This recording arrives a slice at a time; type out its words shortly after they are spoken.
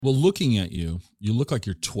Well, looking at you, you look like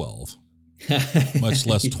you're 12, much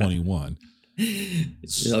less 21.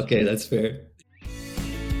 Okay, that's fair.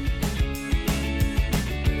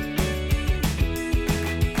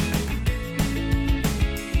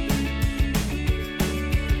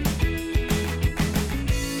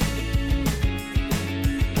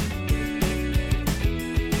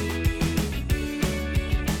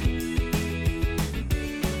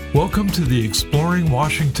 Welcome to the Exploring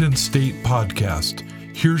Washington State podcast.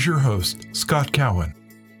 Here's your host, Scott Cowan.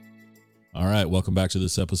 All right, welcome back to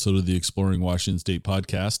this episode of the Exploring Washington State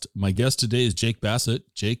podcast. My guest today is Jake Bassett.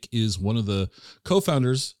 Jake is one of the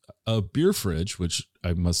co-founders of Beer Fridge, which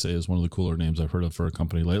I must say is one of the cooler names I've heard of for a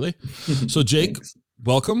company lately. So Jake,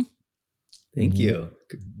 welcome. Thank you.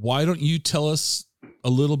 Why don't you tell us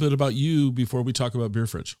a little bit about you before we talk about Beer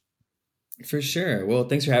Fridge? For sure. Well,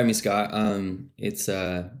 thanks for having me, Scott.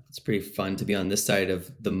 It's pretty fun to be on this side of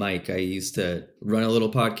the mic. I used to run a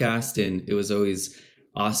little podcast, and it was always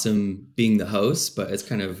awesome being the host, but it's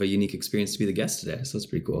kind of a unique experience to be the guest today. So it's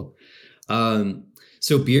pretty cool.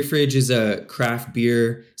 So Beer Fridge is a craft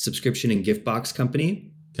beer subscription and gift box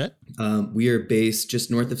company. Okay. We are based just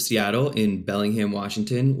north of Seattle in Bellingham,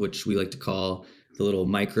 Washington, which we like to call the little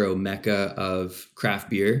micro mecca of craft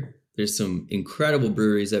beer. There's some incredible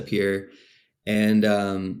breweries up here. And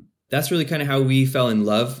that's really kind of how we fell in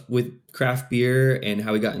love with craft beer and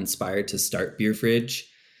how we got inspired to start Beer Fridge.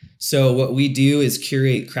 So what we do is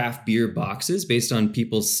curate craft beer boxes based on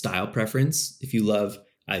people's style preference. If you love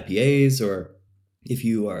IPAs, or if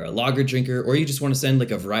you are a lager drinker, or you just want to send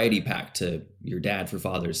like a variety pack to your dad for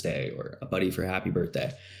Father's Day or a buddy for happy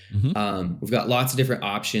birthday. Mm-hmm. We've got lots of different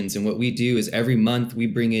options. And what we do is every month we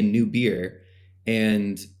bring in new beer,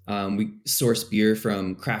 and we source beer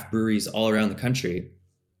from craft breweries all around the country.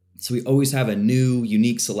 So we always have a new,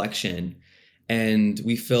 unique selection, and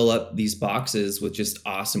we fill up these boxes with just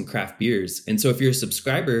awesome craft beers. And so if you're a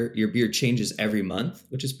subscriber, your beer changes every month,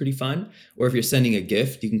 which is pretty fun. Or if you're sending a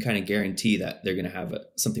gift, you can kind of guarantee that they're going to have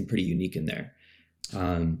something pretty unique in there.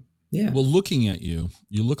 Yeah. Well, looking at you,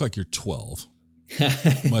 you look like you're 12,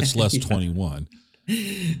 much less 21.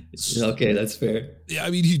 Okay, that's fair. Yeah,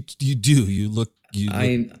 I mean, you do. You look.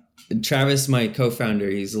 Travis, my co-founder,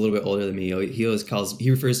 he's a little bit older than me. He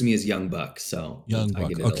refers to me as Young Buck. So Young Buck. I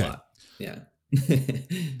get it Okay. a lot. Yeah.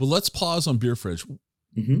 Well, let's pause on Beer Fridge.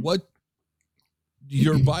 Mm-hmm. What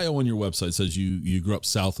your bio on your website says you grew up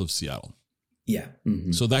south of Seattle. Yeah.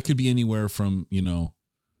 Mm-hmm. So that could be anywhere from,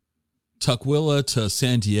 Tukwila to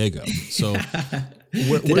San Diego. So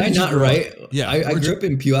did I not write? Yeah. I grew up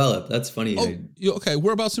in Puyallup. That's funny. Oh, okay.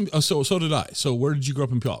 Whereabouts? So did I. So where did you grow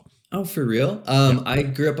up in Puyallup? Oh, for real? I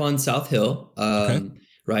grew up on South Hill,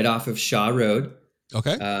 right off of Shaw Road.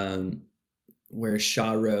 Okay. Where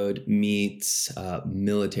Shaw Road meets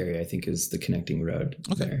Military, I think, is the connecting road.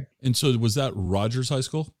 Okay. There. And so was that Rogers High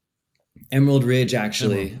School? Emerald Ridge,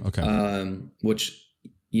 actually. Emerald. Okay. Which,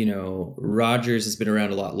 Rogers has been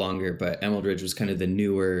around a lot longer, but Emerald Ridge was kind of the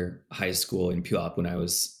newer high school in Puyallup when I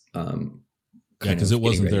was because it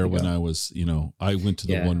wasn't there when I was, I went to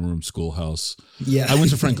the one-room schoolhouse. Yeah. I went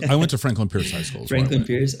to Franklin Pierce High School. Franklin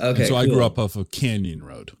Pierce? Okay. And so I grew up off of Canyon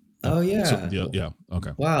Road. Oh, yeah. So, yeah.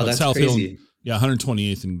 Okay. Wow, that's South crazy. Hill,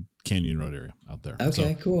 128th and Canyon Road area out there.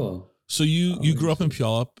 Okay, cool. So you grew up in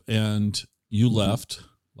Puyallup, and you left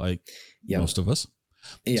like most of us.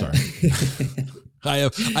 Yeah. Sorry. I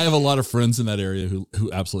have a lot of friends in that area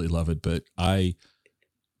who absolutely love it, but I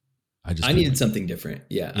needed something different.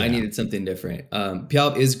 Yeah, I needed something different.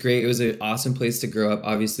 Puyallup is great. It was an awesome place to grow up.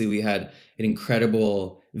 Obviously, we had an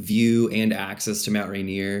incredible view and access to Mount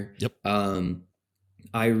Rainier. Yep.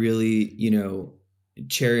 I really,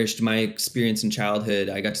 cherished my experience in childhood.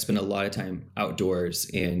 I got to spend a lot of time outdoors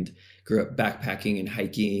and grew up backpacking and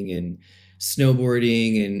hiking and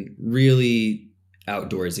snowboarding and really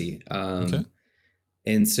outdoorsy. Okay.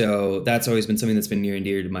 And so that's always been something that's been near and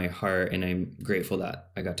dear to my heart. And I'm grateful that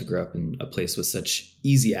I got to grow up in a place with such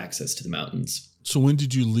easy access to the mountains. So when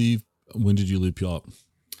did you leave Puyallup?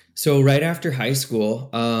 So right after high school,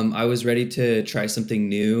 I was ready to try something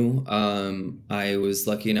new. I was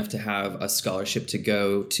lucky enough to have a scholarship to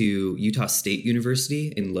go to Utah State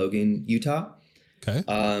University in Logan, Utah. Okay.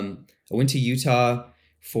 I went to Utah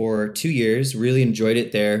for 2 years, really enjoyed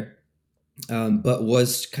it there. But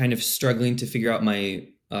was kind of struggling to figure out my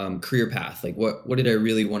career path. Like what did I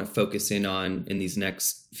really want to focus in on in these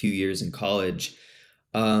next few years in college?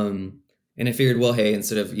 And I figured, well, hey,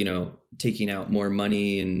 instead of, taking out more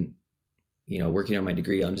money and, working on my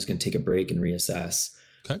degree, I'm just going to take a break and reassess.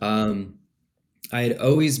 Okay. I had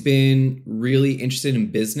always been really interested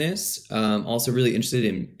in business, also really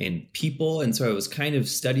interested in people. And so I was kind of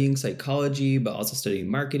studying psychology, but also studying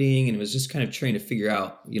marketing, and was just kind of trying to figure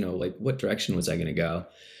out, like what direction was I going to go.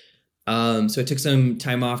 So I took some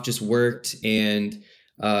time off, just worked, and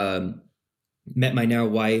met my now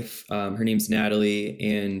wife. Her name's Natalie,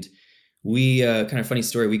 and we kind of funny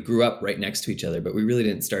story. We grew up right next to each other, but we really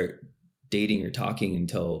didn't start dating or talking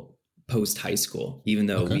until post high school, even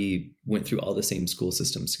though we went through all the same school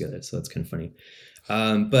systems together. So that's kind of funny.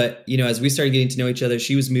 But as we started getting to know each other,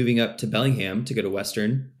 she was moving up to Bellingham to go to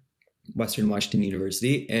Western Washington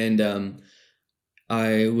University, and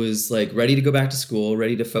I was like ready to go back to school,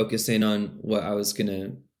 ready to focus in on what I was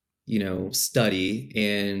gonna study.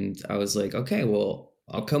 And I was like, okay, well,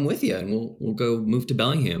 I'll come with you and we'll go move to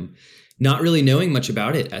Bellingham, not really knowing much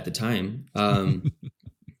about it at the time.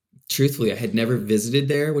 Truthfully, I had never visited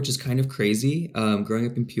there, which is kind of crazy. Growing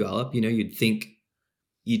up in Puyallup, you'd think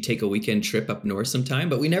you'd take a weekend trip up north sometime,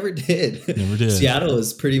 but we never did. Never did. Seattle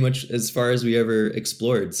is pretty much as far as we ever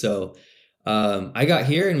explored. So I got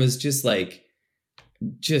here and was just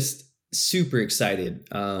super excited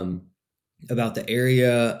about the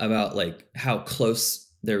area, about like how close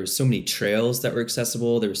there were so many trails that were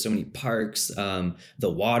accessible. There were so many parks. The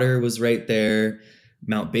water was right there.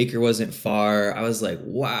 Mount Baker wasn't far. I was like,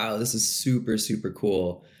 wow, this is super, super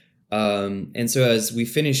cool. And so as we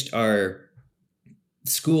finished our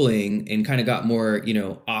schooling and kind of got more,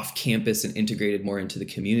 off campus and integrated more into the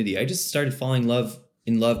community, I just started falling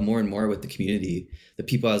in love more and more with the community, the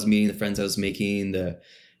people I was meeting, the friends I was making, the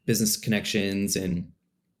business connections. And,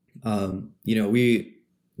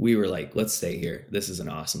 we were like, let's stay here. This is an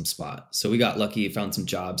awesome spot. So we got lucky, found some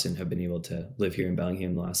jobs, and have been able to live here in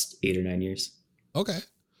Bellingham the last 8 or 9 years. Okay.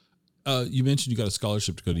 You mentioned you got a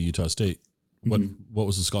scholarship to go to Utah State. What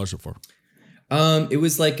was the scholarship for? It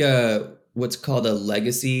was like what's called a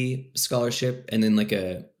legacy scholarship. And then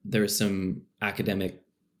there was some academic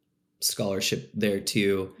scholarship there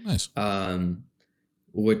too. Nice.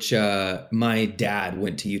 Which my dad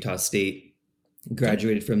went to Utah State,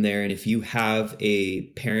 graduated from there. And if you have a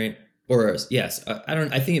parent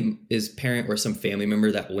I think it is parent or some family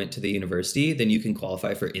member that went to the university, then you can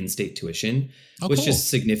qualify for in-state tuition, which cool. just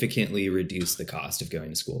significantly reduced the cost of going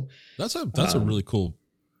to school. That's a really cool,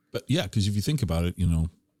 but yeah, because if you think about it,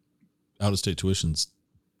 out of state tuition's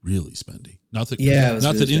really spendy. Not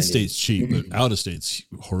that in-state's cheap, but out of state's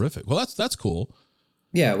horrific. Well, that's cool.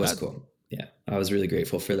 Yeah, it was cool. Yeah, I was really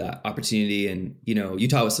grateful for that opportunity. And,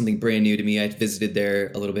 Utah was something brand new to me. I visited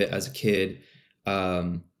there a little bit as a kid,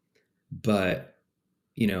 but,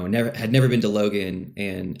 had never been to Logan.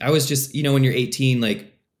 And I was just, when you're 18,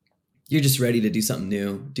 you're just ready to do something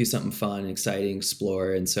new, do something fun, exciting,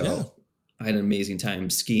 explore. And so I had an amazing time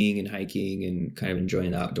skiing and hiking and kind of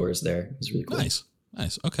enjoying the outdoors there. It was really cool. Nice.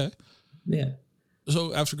 Okay. Yeah.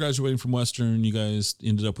 So after graduating from Western, you guys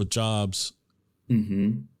ended up with jobs.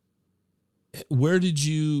 Mm-hmm. Where did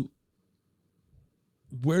you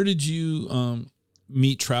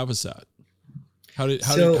meet Travis at? How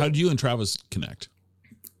did you and Travis connect?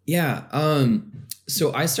 Yeah.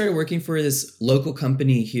 So I started working for this local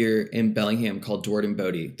company here in Bellingham called Dward &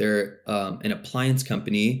 Bodie. They're an appliance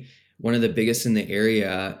company, one of the biggest in the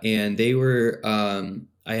area. And they were,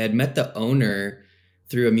 I had met the owner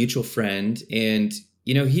through a mutual friend, and,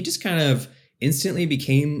 he just kind of instantly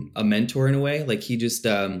became a mentor in a way. Like he just,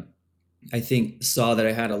 I think saw that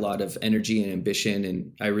I had a lot of energy and ambition,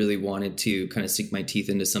 and I really wanted to kind of sink my teeth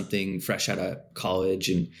into something fresh out of college.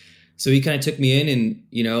 And so he kind of took me in and,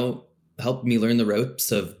 helped me learn the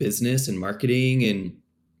ropes of business and marketing. And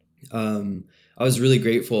I was really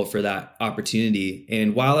grateful for that opportunity.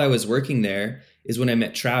 And while I was working there is when I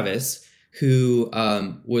met Travis, who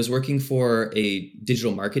was working for a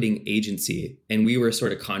digital marketing agency, and we were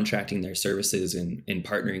sort of contracting their services and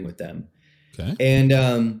partnering with them. Okay.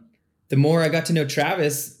 And the more I got to know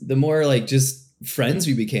Travis, the more just friends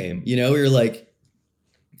we became. We were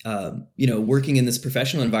working in this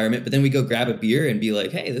professional environment, but then we go grab a beer and be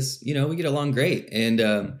like, hey, this, we get along great.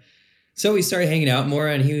 And so we started hanging out more,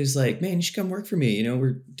 and he was like, man, you should come work for me.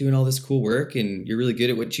 We're doing all this cool work and you're really good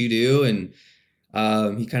at what you do. And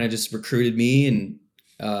he kind of just recruited me, and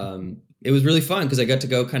it was really fun because I got to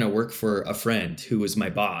go kind of work for a friend who was my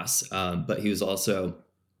boss. But he was also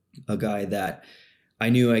a guy that I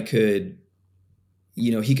knew I could,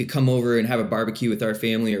 he could come over and have a barbecue with our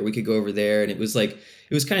family, or we could go over there. And it was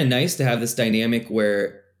kind of nice to have this dynamic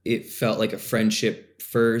where it felt like a friendship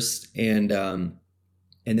first. And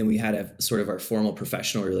then we had a sort of our formal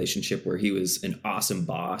professional relationship where he was an awesome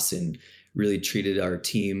boss and really treated our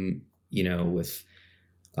team, with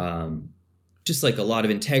just just like a lot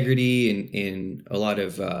of integrity and a lot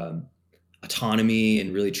of autonomy,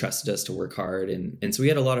 and really trusted us to work hard. And so we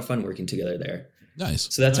had a lot of fun working together there.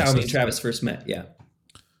 Nice. So that's how me and Travis first met. Yeah.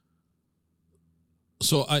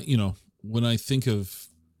 So when I think of,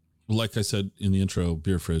 like I said in the intro,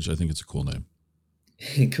 Beer Fridge, I think it's a cool name.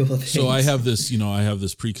 Cool. Thanks. So I have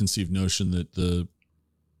this preconceived notion that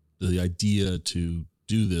the idea to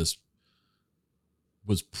do this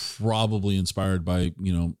was probably inspired by,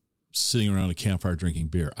 sitting around a campfire drinking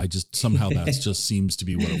beer. I just, somehow that just seems to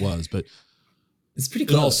be what it was, but it's pretty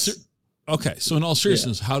close. Okay. So in all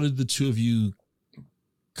seriousness, how did the two of you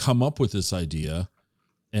come up with this idea?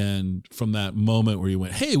 And from that moment where you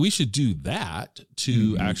went, hey, we should do that,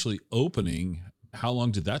 to actually opening, how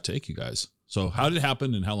long did that take you guys? So how did it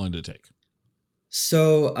happen and how long did it take?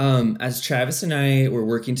 So as Travis and I were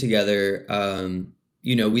working together,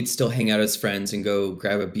 we'd still hang out as friends and go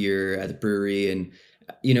grab a beer at the brewery. And,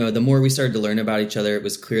 the more we started to learn about each other, it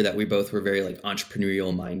was clear that we both were very like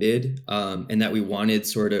entrepreneurial minded, and that we wanted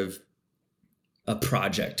sort of a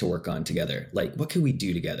project to work on together. Like, what could we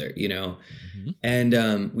do together,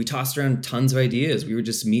 And we tossed around tons of ideas. We would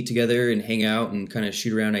just meet together and hang out and kind of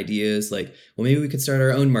shoot around ideas like, well, maybe we could start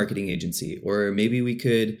our own marketing agency, or maybe we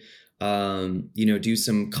could, do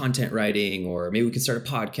some content writing, or maybe we could start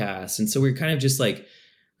a podcast. And so we were kind of just like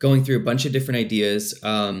going through a bunch of different ideas.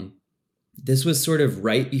 This was sort of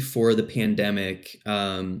right before the pandemic.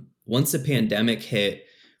 Once the pandemic hit,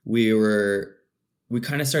 we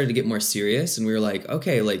kind of started to get more serious, and we were like,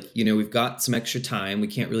 okay, like, we've got some extra time. We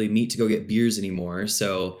can't really meet to go get beers anymore.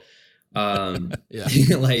 So,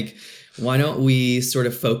 like, why don't we sort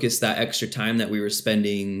of focus that extra time that we were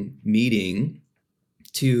spending meeting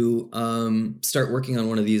to start working on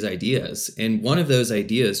one of these ideas? And one of those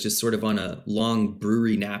ideas, just sort of on a long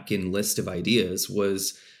brewery napkin list of ideas,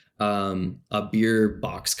 was a beer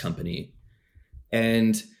box company.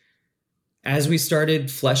 And as we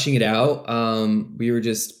started fleshing it out, it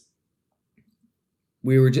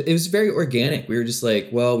was very organic. We were just like,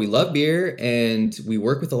 well, we love beer and we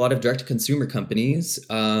work with a lot of direct to consumer companies.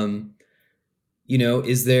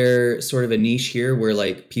 Is there sort of a niche here where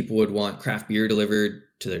like people would want craft beer delivered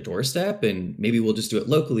to their doorstep, and maybe we'll just do it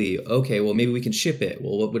locally? Okay, well, maybe we can ship it.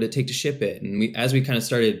 Well, what would it take to ship it? And as we kind of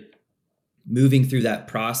started moving through that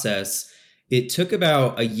process, it took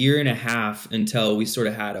about a year and a half until we sort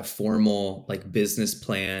of had a formal like business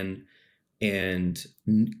plan and,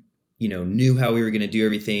 knew how we were going to do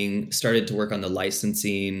everything, started to work on the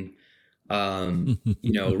licensing,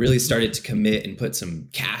 really started to commit and put some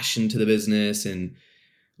cash into the business. And,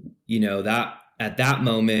 that at that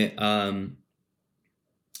moment,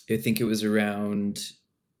 I think it was around,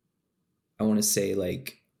 I want to say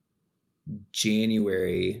like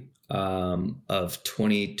January of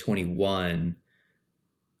 2021,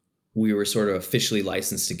 we were sort of officially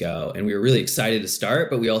licensed to go, and we were really excited to start,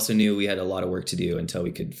 but we also knew we had a lot of work to do until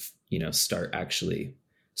we could, start actually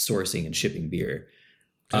sourcing and shipping beer.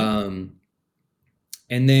 Okay.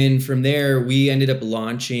 And then from there, we ended up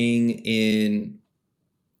launching in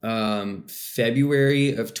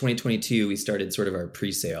February of 2022. We started sort of our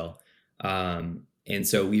pre-sale. And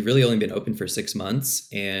so we've really only been open for 6 months,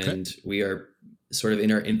 and we are sort of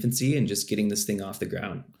in our infancy and just getting this thing off the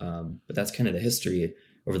ground. But that's kind of the history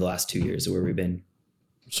over the last 2 years of where we've been.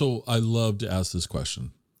 So I love to ask this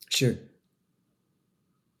question. Sure.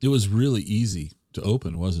 It was really easy to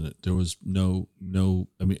open, wasn't it? There was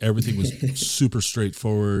everything was super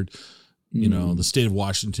straightforward. The state of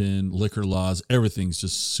Washington, liquor laws, everything's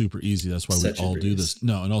just super easy. That's why we all do this.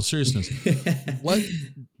 No, in all seriousness,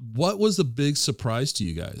 what was the big surprise to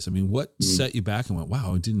you guys? I mean, what set you back and went,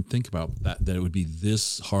 wow, I didn't think about that it would be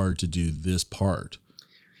this hard to do this part?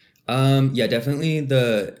 Yeah, definitely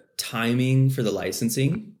the timing for the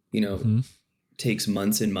licensing, takes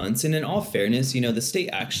months and months. And in all fairness, the state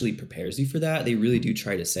actually prepares you for that. They really do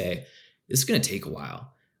try to say, this is going to take a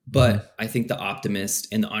while. But I think the optimist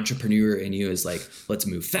and the entrepreneur in you is like, let's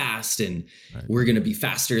move fast, and we're going to be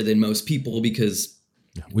faster than most people because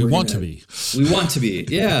we want to be. We want to be.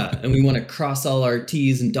 Yeah. And we want to cross all our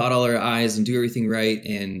T's and dot all our I's and do everything right.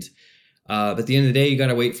 And but at the end of the day, you got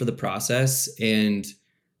to wait for the process. And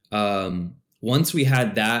once we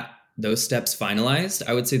had those steps finalized,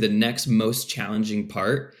 I would say the next most challenging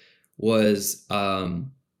part was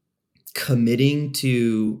committing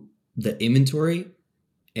to the inventory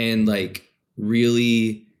and like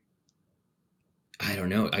really, I don't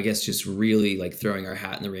know, I guess just really like throwing our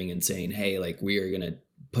hat in the ring and saying, hey, like we are going to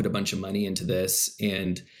put a bunch of money into this.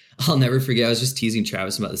 And I'll never forget, I was just teasing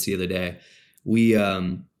Travis about this the other day. We,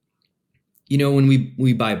 when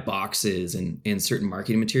we buy boxes and certain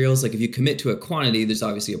marketing materials, like if you commit to a quantity, there's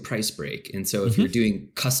obviously a price break. And so if you're doing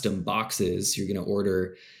custom boxes, you're going to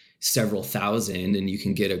order several thousand and you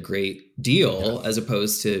can get a great deal as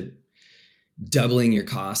opposed to doubling your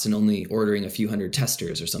costs and only ordering a few hundred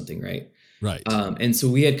testers or something. Right. Right. And so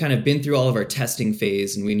we had kind of been through all of our testing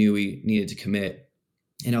phase and we knew we needed to commit.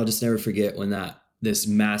 And I'll just never forget when this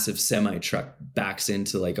massive semi truck backs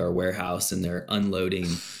into like our warehouse and they're unloading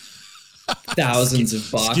thousands of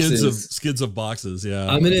boxes. Skids of boxes. Yeah.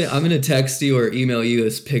 I'm gonna text you or email you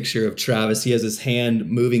this picture of Travis. He has his hand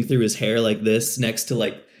moving through his hair like this next to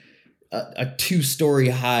like a 2-story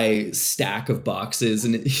high stack of boxes,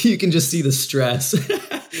 and you can just see the stress.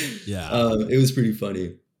 Yeah. It was pretty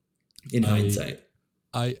funny in hindsight.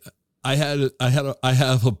 I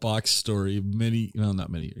have a box story many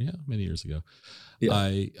years ago. Yeah.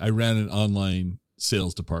 I ran an online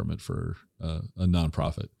sales department for a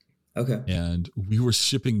nonprofit. Okay. And we were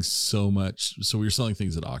shipping so much. So we were selling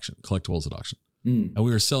things at auction, collectibles at auction. And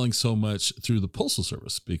we were selling so much through the Postal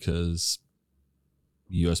Service because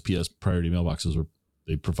USPS priority mailboxes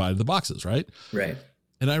they provided the boxes, right? Right.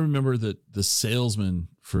 And I remember that the salesman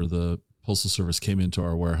for the Postal Service came into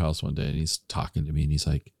our warehouse one day and he's talking to me and he's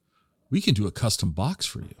like, "We can do a custom box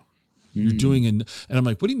for you. You're doing and I'm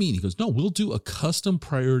like, "What do you mean?" He goes, "No, we'll do a custom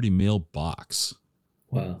priority mail box."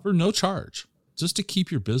 Wow. For no charge, just to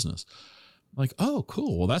keep your business. I'm like, "Oh,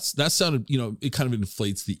 cool. Well, that sounded, it kind of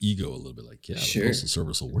inflates the ego a little bit. Like, yeah, sure. The Postal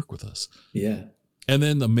Service will work with us." Yeah. And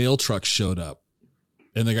then the mail truck showed up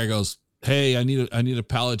and the guy goes, "Hey, I need a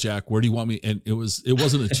pallet jack. Where do you want me?" And it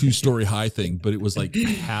wasn't a 2-story high thing, but it was like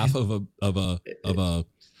half of a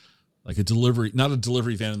like a delivery, not a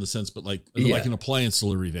delivery van in the sense, but like an appliance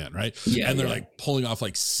delivery van. Right. Yeah. And they're like pulling off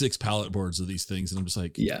like 6 pallet boards of these things. And I'm just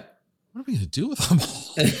like, yeah, what are we going to do with them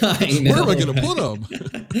all? Where am I going to put them?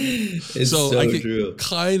 It's so I can true.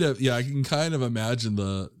 I can kind of imagine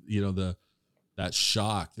that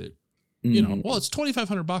shock that, well, it's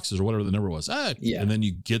 2,500 boxes or whatever the number was. And then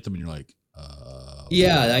you get them and you're like,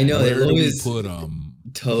 I know. Where do we put them?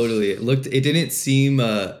 Totally. It didn't seem,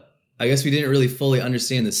 I guess we didn't really fully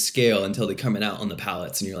understand the scale until they coming out on the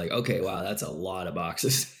pallets and you're like, okay, wow, that's a lot of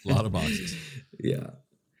boxes. A lot of boxes. Yeah.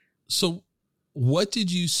 So what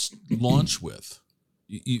did you launch with?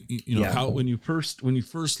 How, when you first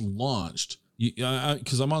launched,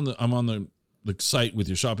 cause I'm on the site with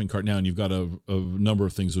your shopping cart now and you've got a number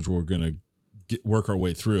of things which we're going to work our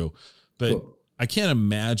way through, but cool. I can't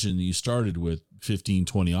imagine you started with 15,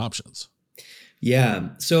 20 options. Yeah.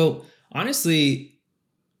 So honestly,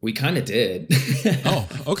 we kind of did. Oh,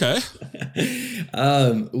 okay.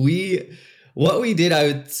 What we did, I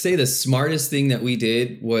would say the smartest thing that we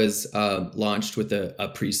did was launched with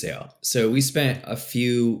a pre-sale. So we spent a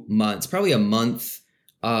few months, probably a month,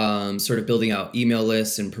 sort of building out email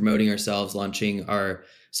lists and promoting ourselves, launching our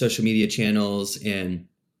social media channels and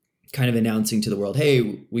kind of announcing to the world,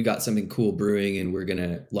 hey, we got something cool brewing and we're going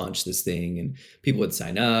to launch this thing, and people would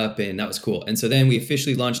sign up and that was cool. And so then we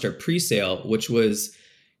officially launched our pre-sale, which was,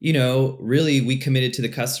 really we committed to the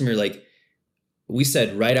customer. Like we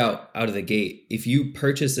said right out of the gate, if you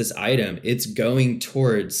purchase this item, it's going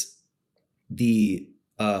towards the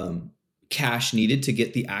cash needed to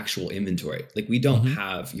get the actual inventory. Like we don't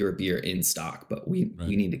have your beer in stock, but we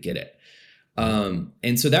need to get it.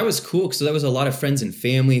 And so that was cool. So that was a lot of friends and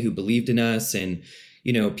family who believed in us and,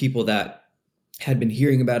 people that had been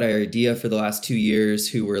hearing about our idea for the last 2 years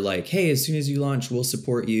who were like, hey, as soon as you launch, we'll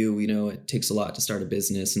support you. It takes a lot to start a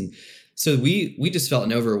business. And so we just felt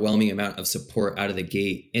an overwhelming amount of support out of the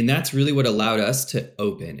gate. And that's really what allowed us to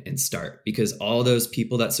open and start, because all those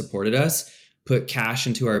people that supported us put cash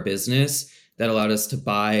into our business that allowed us to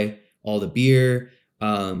buy all the beer,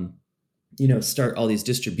 start all these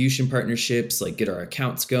distribution partnerships, like get our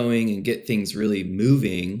accounts going and get things really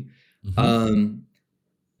moving.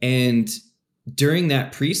 And during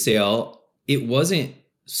that pre-sale, it wasn't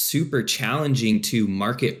super challenging to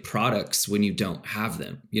market products when you don't have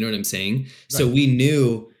them. You know what I'm saying? Right. So we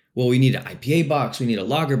knew, well, we need an IPA box, we need a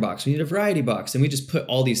lager box, we need a variety box. And we just put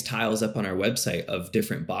all these tiles up on our website of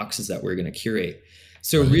different boxes that we're going to curate.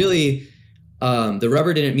 So really, the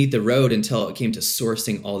rubber didn't meet the road until it came to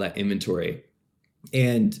sourcing all that inventory.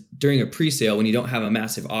 And during a pre-sale, when you don't have a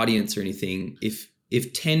massive audience or anything,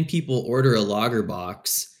 if 10 people order a lager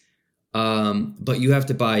box, but you have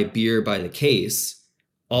to buy beer by the case,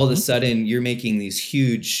 all of a sudden you're making these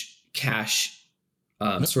huge cash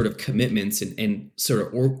sort of commitments and sort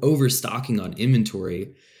of overstocking on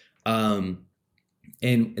inventory. And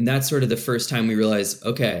that's sort of the first time we realized,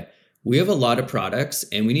 okay, we have a lot of products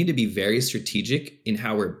and we need to be very strategic in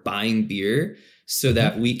how we're buying beer so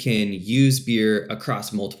that we can use beer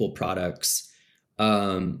across multiple products.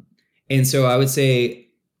 And so I would say,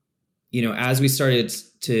 as we started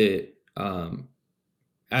to,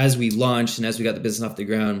 as we launched and as we got the business off the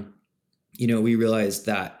ground, we realized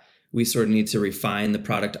that we sort of need to refine the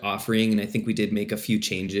product offering. And I think we did make a few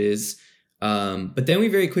changes. But then we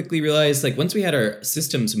very quickly realized, like, once we had our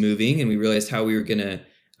systems moving and we realized how we were going to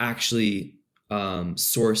actually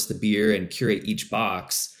source the beer and curate each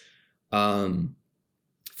box, from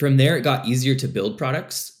there, it got easier to build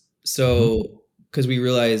products. So, because we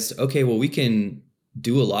realized, okay, well, we can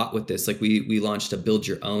do a lot with this. Like we launched a build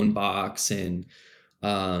your own box and,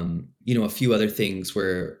 a few other things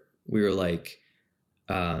where we were like,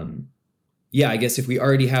 I guess if we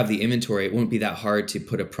already have the inventory, it won't be that hard to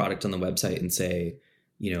put a product on the website and say,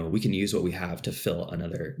 we can use what we have to fill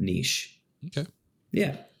another niche. Okay.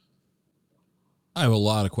 Yeah. I have a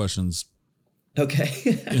lot of questions.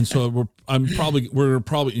 Okay. And so we're probably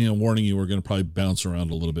warning you, we're going to probably bounce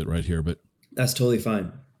around a little bit right here, but that's totally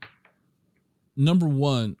fine. Number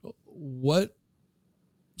one,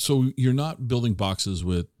 so you're not building boxes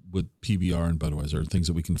with PBR and Budweiser, things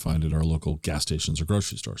that we can find at our local gas stations or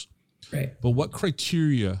grocery stores. Right. But what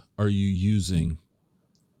criteria are you using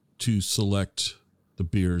to select the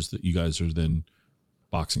beers that you guys are then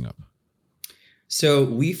boxing up? So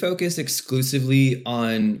we focus exclusively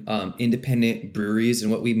on independent breweries.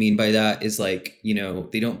 And what we mean by that is, like,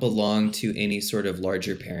 they don't belong to any sort of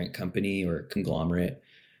larger parent company or conglomerate.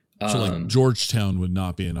 So like Georgetown would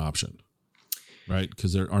not be an option, right?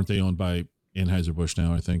 Because aren't they owned by Anheuser-Busch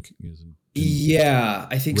now, I think? Yeah,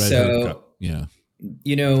 I think so. Yeah.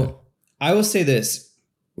 Okay. I will say this.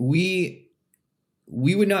 We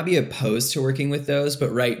would not be opposed to working with those,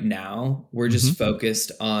 but right now we're just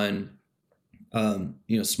focused on,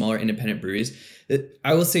 smaller independent breweries.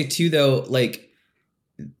 I will say too, though, like,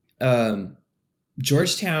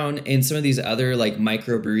 Georgetown and some of these other like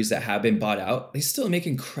microbreweries that have been bought out, they still make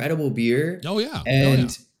incredible beer. Oh yeah.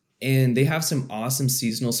 And they have some awesome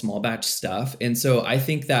seasonal small batch stuff. And so I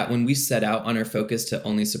think that when we set out on our focus to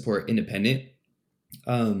only support independent,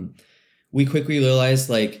 we quickly realized,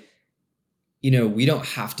 like, we don't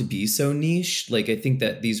have to be so niche. Like, I think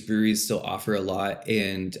that these breweries still offer a lot.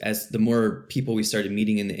 And as the more people we started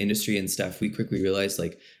meeting in the industry and stuff, we quickly realized,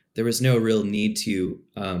 like, there was no real need to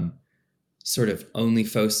sort of only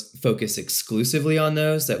focus exclusively on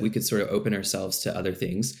those, that we could sort of open ourselves to other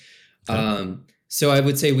things. Okay. So I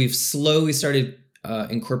would say we've slowly started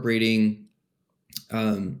incorporating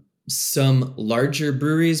some larger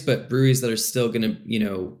breweries, but breweries that are still going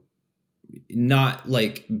to, not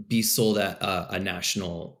like be sold at a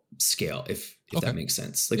national scale, if that makes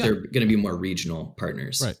sense. Like, they're going to be more regional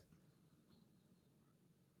partners. Right.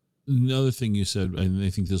 Another thing you said, and I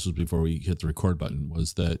think this was before we hit the record button,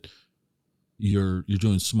 was that you're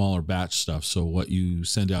doing smaller batch stuff. So what you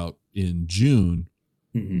send out in June,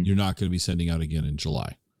 you're not going to be sending out again in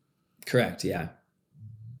July. Correct. Yeah.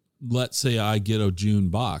 Let's say I get a June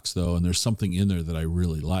box though, and there's something in there that I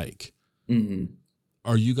really like.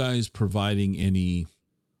 Are you guys providing any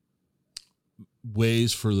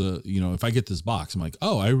ways for if I get this box, I'm like,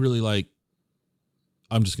 oh, I really like,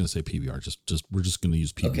 I'm just going to say PBR. We're just going to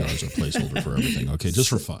use PBR as a placeholder for everything. Okay. Just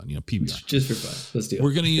for fun, PBR. Just for fun. Let's do it.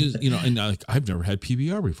 We're going to use, and like, I've never had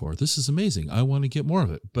PBR before. This is amazing. I want to get more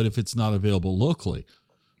of it, but if it's not available locally.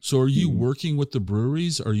 So are you working with the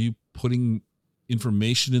breweries? Are you putting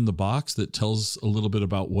information in the box that tells a little bit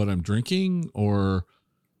about what I'm drinking, or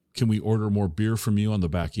can we order more beer from you on the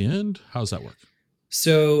back end? How does that work?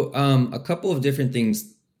 So a couple of different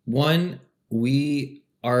things. One, we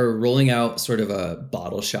are rolling out sort of a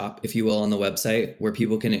bottle shop, if you will, on the website, where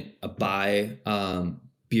people can buy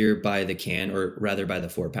beer by the can, or rather by the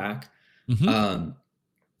 4-pack.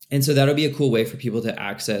 And so that'll be a cool way for people to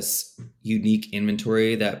access unique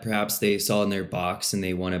inventory that perhaps they saw in their box and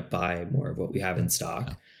they want to buy more of what we have in stock.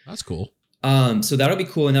 Yeah, that's cool. So that'll be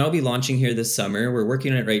cool. And that'll be launching here this summer. We're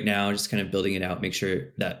working on it right now, just kind of building it out, make sure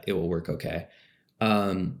that it will work okay.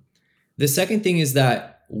 The second thing is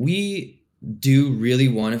that we do really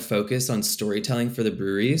want to focus on storytelling for the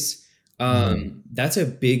breweries. That's a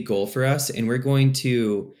big goal for us. And we're going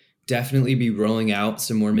to definitely be rolling out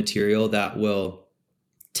some more material that will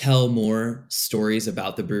tell more stories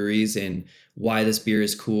about the breweries and why this beer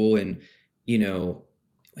is cool. And,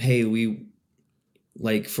 hey, we,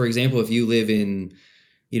 like, for example, if you live in,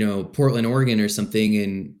 Portland, Oregon or something,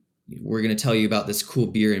 and we're going to tell you about this cool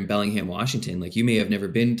beer in Bellingham, Washington, like, you may have never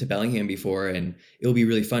been to Bellingham before, and it'll be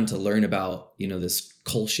really fun to learn about, this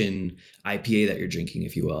Kolshin IPA that you're drinking,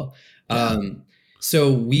 if you will.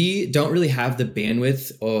 So we don't really have the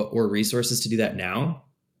bandwidth or resources to do that now.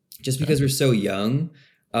 just Okay. because we're so young.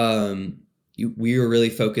 We are really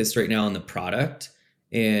focused right now on the product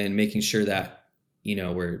and making sure that,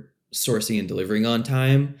 we're sourcing and delivering on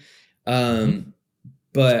time.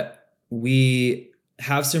 But we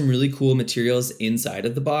have some really cool materials inside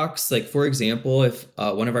of the box. Like, for example, if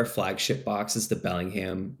one of our flagship boxes, the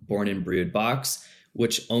Bellingham Born and Brewed box,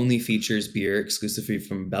 which only features beer exclusively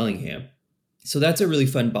from Bellingham. So that's a really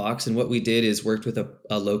fun box. And what we did is worked with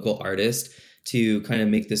a local artist to kind of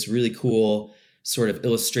make this really cool sort of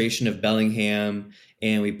illustration of Bellingham.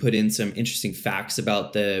 And we put in some interesting facts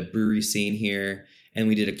about the brewery scene here. And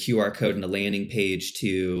we did a QR code and a landing page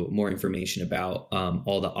to more information about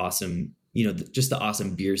all the awesome, just the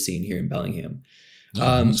awesome beer scene here in Bellingham.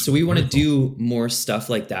 So we want to do more stuff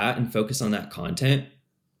like that and focus on that content.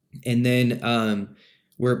 And then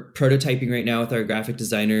we're prototyping right now with our graphic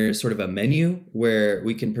designer sort of a menu where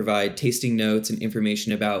we can provide tasting notes and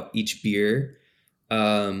information about each beer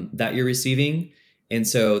that you're receiving. And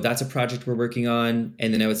so that's a project we're working on.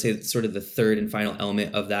 And then I would say that sort of the third and final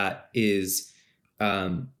element of that is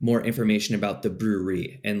more information about the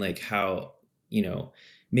brewery and like how,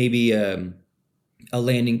 maybe a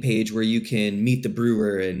landing page where you can meet the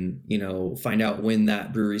brewer and, find out when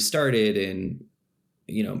that brewery started and,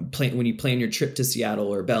 when you plan your trip to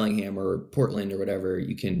Seattle or Bellingham or Portland or whatever,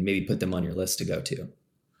 you can maybe put them on your list to go to.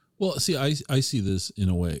 Well, see, I see this in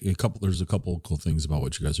a way. There's a couple of cool things about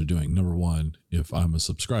what you guys are doing. Number one, if I'm a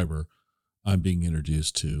subscriber, I'm being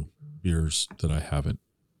introduced to beers that I haven't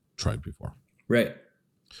tried before. Right.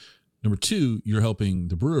 Number two, you're helping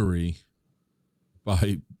the brewery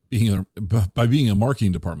by being a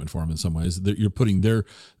marketing department for them in some ways. That you're putting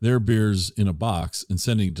their beers in a box and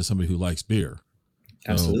sending it to somebody who likes beer.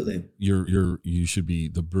 So absolutely.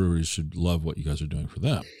 The breweries should love what you guys are doing for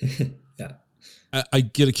them. Yeah. I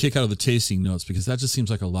get a kick out of the tasting notes because that just seems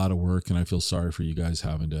like a lot of work, and I feel sorry for you guys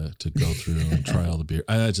having to go through and try all the beer.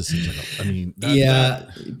 That just seems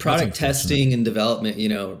like product testing and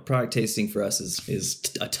development. Product tasting for us is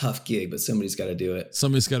a tough gig, but somebody's got to do it.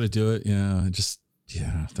 Somebody's got to do it. Yeah,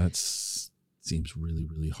 that seems really,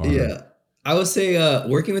 really hard. Yeah. I would say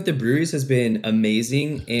working with the breweries has been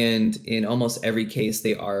amazing, and in almost every case,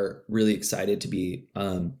 they are really excited to be,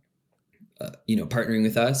 partnering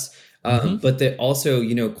with us. But that also,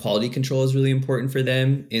 quality control is really important for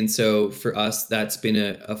them, and so for us, that's been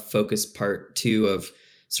a focus part too of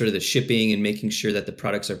sort of the shipping and making sure that the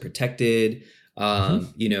products are protected.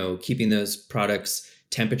 Keeping those products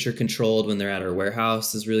temperature controlled when they're at our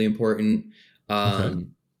warehouse is really important.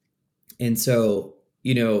 And so,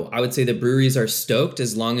 I would say the breweries are stoked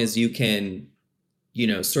as long as you can,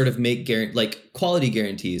 sort of make quality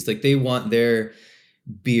guarantees. Like they want their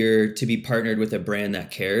beer to be partnered with a brand that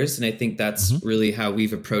cares. And I think that's really how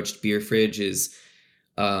we've approached Beer Fridge is,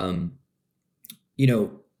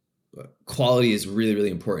 quality is really, really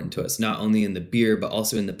important to us, not only in the beer, but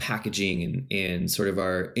also in the packaging and sort of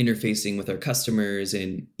our interfacing with our customers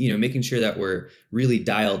and, making sure that we're really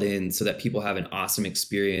dialed in so that people have an awesome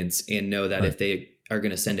experience and know that if they are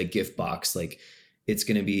going to send a gift box, like it's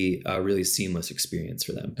going to be a really seamless experience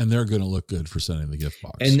for them. And they're going to look good for sending the gift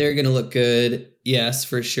box. And they're going to look good. Yes,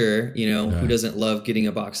 for sure. Who doesn't love getting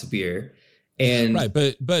a box of beer? And right.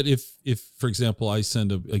 But if for example, I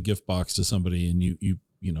send a gift box to somebody and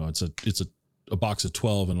it's a box of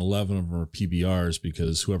 12 and 11 of them are PBRs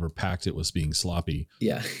because whoever packed it was being sloppy.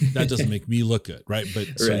 Yeah. That doesn't make me look good. Right. But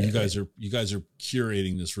so you guys are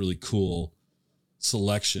curating this really cool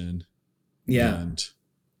selection. Yeah. And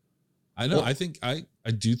I know, I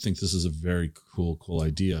do think this is a very cool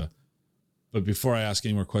idea. But before I ask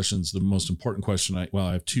any more questions, the most important question I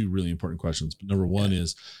have two really important questions. But number one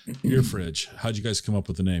is Beer Fridge. How'd you guys come up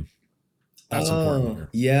with the name? That's important here.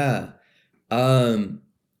 Yeah.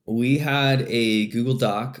 We had a Google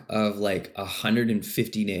Doc of like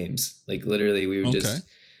 150 names. Like literally we were just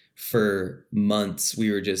for months, we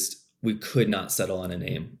could not settle on a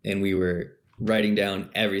name, and we were writing down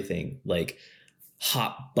everything like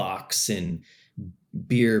hot box and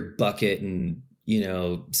beer bucket and,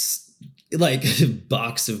 like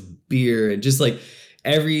box of beer and just like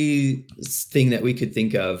everything that we could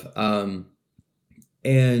think of.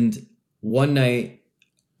 And one night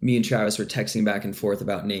me and Travis were texting back and forth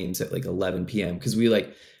about names at like 11 PM. Cause we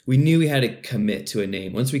knew we had to commit to a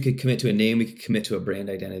name. Once we could commit to a name, we could commit to a brand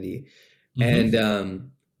identity. And,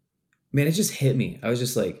 man, it just hit me. I was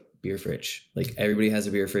just like, Beer Fridge. Like everybody has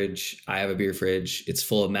a beer fridge. I have a beer fridge. It's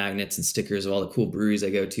full of magnets and stickers of all the cool breweries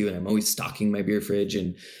I go to. And I'm always stocking my beer fridge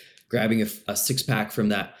and grabbing a 6-pack from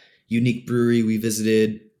that unique brewery we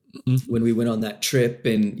visited. when we went on that trip.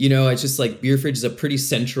 And, it's just like beer fridge is a pretty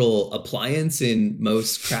central appliance in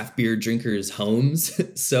most craft beer drinkers' homes.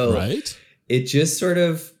 So Right. it just sort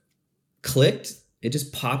of clicked. It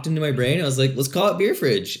just popped into my brain. I was like, let's call it beer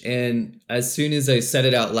fridge. And as soon as I said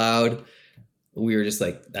it out loud, we were just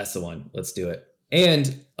like, that's the one. Let's do it.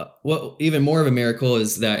 And what even more of a miracle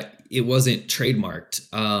is that it wasn't trademarked.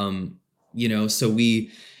 So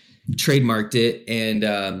we trademarked it,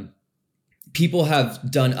 and people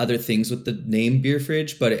have done other things with the name beer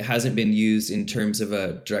fridge, but it hasn't been used in terms of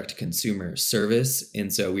a direct to consumer service.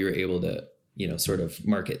 And so we were able to, sort of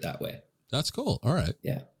market that way. That's cool. All right.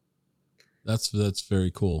 Yeah. That's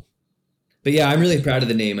very cool. But yeah, I'm really proud of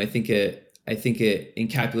the name. I think it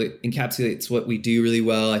encapsulates what we do really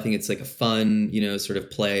well. I think it's like a fun, sort of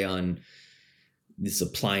play on this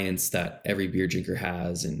appliance that every beer drinker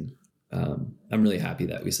has. And I'm really happy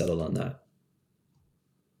that we settled on that.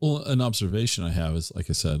 Well, an observation I have is, like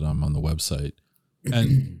I said, I'm on the website,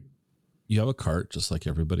 and you have a cart just like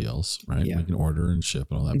everybody else, right? Yeah. We can order and ship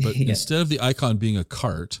and all that. But Yeah. instead of the icon being a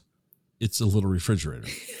cart, it's a little refrigerator.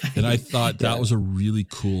 And I thought that was a really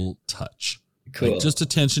cool touch. Cool. Like, just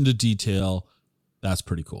attention to detail. That's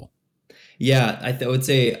pretty cool. Yeah, I would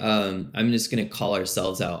say I'm just going to call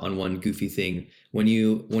ourselves out on one goofy thing. When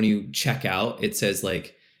you check out, it says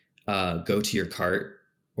like go to your cart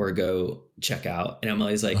or go check out. And I'm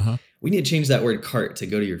always like, we need to change that word cart to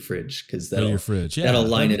go to your fridge, because that'll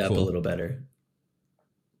line it up a little better.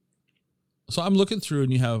 So I'm looking through,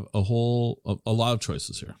 and you have a lot of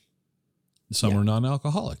choices here. Some are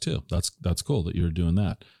non-alcoholic too. That's cool that you're doing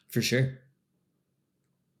that. For sure.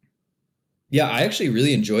 Yeah, I actually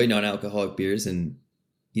really enjoy non-alcoholic beers, and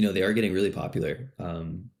they are getting really popular.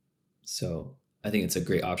 So I think it's a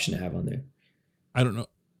great option to have on there. I don't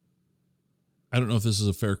know if this is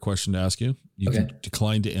a fair question to ask you. You can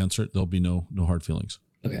decline to answer it. There'll be no hard feelings.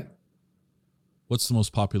 Okay. What's the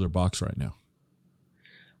most popular box right now?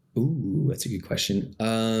 Ooh, that's a good question.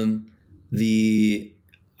 The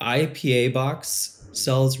IPA box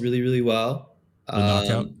sells really, really well.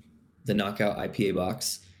 The Knockout IPA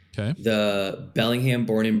box. Okay. The Bellingham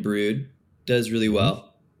Born and Brewed does really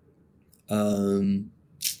well.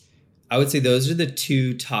 I would say those are the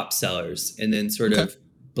two top sellers. And then sort of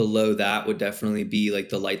below that would definitely be like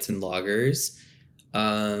the lights and lagers.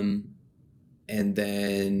 And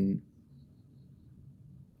then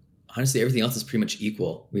honestly, everything else is pretty much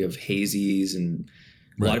equal. We have hazies, and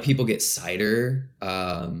a lot of people get cider.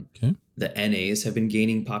 The NAs have been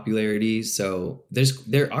gaining popularity. So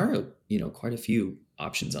there are, quite a few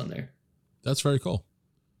options on there. That's very cool.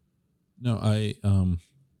 No, I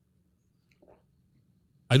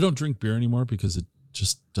don't drink beer anymore because it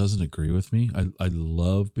just doesn't agree with me. I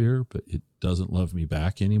love beer, but it doesn't love me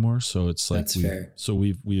back anymore. So it's like, that's fair. So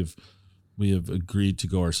we have agreed to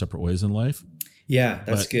go our separate ways in life. Yeah,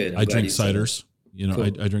 that's good. I drink ciders. Cool.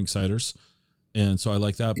 I drink ciders, and so I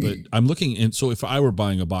like that. But I'm looking, and so if I were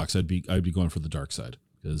buying a box, I'd be going for the dark side,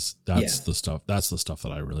 because that's the stuff. That's the stuff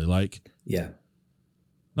that I really like. Yeah.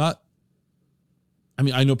 I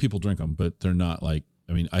know people drink them, but they're not like.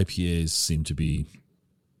 IPAs seem to be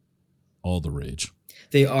all the rage.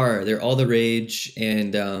 They are. They're all the rage,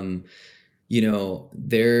 and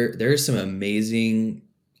there's some amazing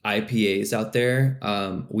IPAs out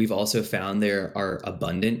there. We've also found there are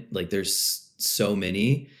abundant, like there's so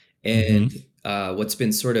many. And what's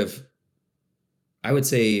been sort of, I would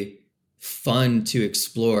say, fun to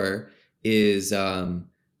explore is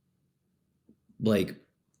like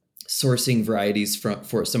sourcing varieties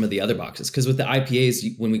for some of the other boxes. Because with the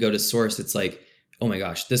IPAs, when we go to source, it's like, oh my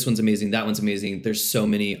gosh, this one's amazing, that one's amazing. There's so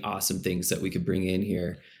many awesome things that we could bring in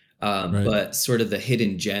here. But sort of the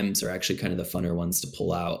hidden gems are actually kind of the funner ones to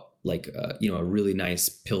pull out, like, a really nice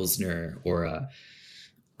Pilsner or a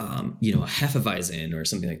Hefeweizen or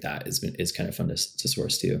something like that is kind of fun to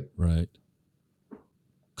source too. Right.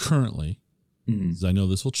 Currently, because I know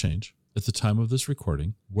this will change at the time of this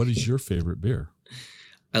recording, what is your favorite beer?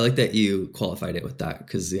 I like that you qualified it with that,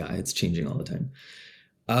 because it's changing all the time.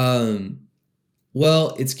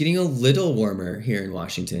 Well, it's getting a little warmer here in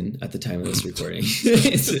Washington at the time of this recording.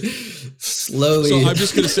 It's slowly. So I'm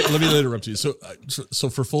just going to say, let me interrupt you. So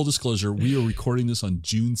for full disclosure, we are recording this on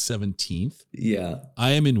June 17th. Yeah. I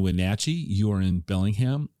am in Wenatchee. You are in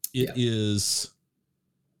Bellingham. It is,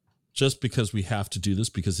 just because we have to do this,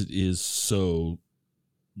 because it is so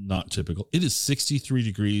not typical. It is 63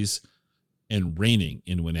 degrees and raining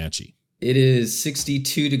in Wenatchee. It is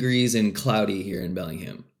 62 degrees and cloudy here in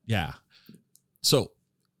Bellingham. Yeah. So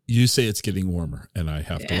you say it's getting warmer, and I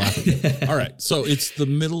have to laugh at you. All right. So it's the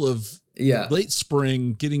middle of late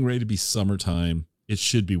spring, getting ready to be summertime. it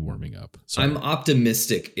should be warming up. So I'm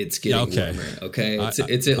optimistic it's getting warmer. Okay.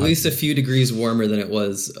 It's at least a few degrees warmer than it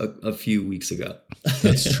was a few weeks ago.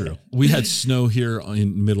 That's true. We had snow here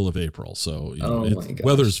in middle of April. So,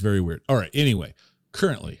 weather's very weird. All right. Anyway,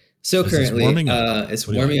 currently it's warming up.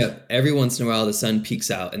 Every once in a while, the sun peeks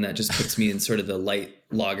out, and that just puts me in sort of the light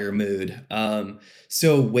lager mood.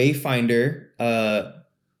 So Wayfinder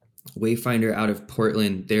out of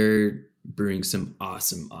Portland, they're brewing some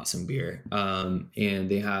awesome beer. And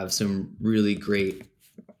they have some really great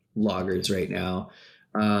lagers right now.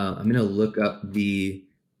 I'm going to look up the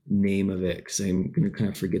name of it because I'm going to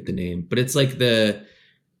kind of forget the name, but it's like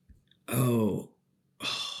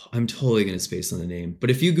I'm totally going to space on the name,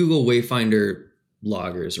 but if you Google Wayfinder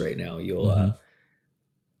lagers right now, you'll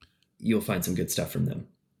find some good stuff from them.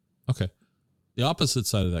 Okay. The opposite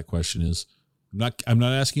side of that question is I'm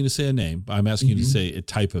not asking you to say a name, but I'm asking you to say a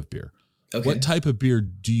type of beer. Okay. What type of beer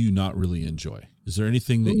do you not really enjoy? Is there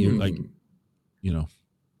anything that you like,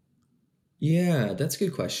 Yeah, that's a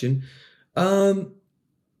good question. I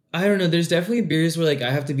don't know. There's definitely beers where like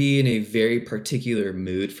I have to be in a very particular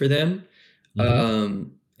mood for them.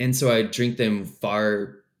 And so I drink them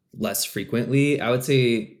far less frequently. I would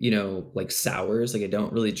say, like sours, like I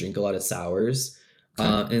don't really drink a lot of sours. Okay.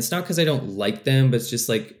 And it's not because I don't like them, but it's just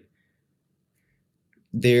like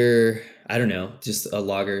I don't know, just a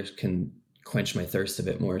lager can quench my thirst a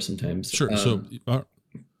bit more sometimes. Sure. So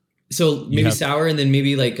maybe sour, and then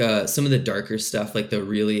maybe like some of the darker stuff, like the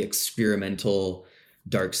really experimental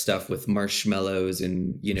dark stuff with marshmallows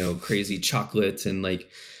and, crazy chocolates and like,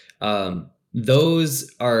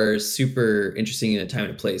 those are super interesting in a time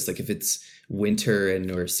and a place. Like if it's winter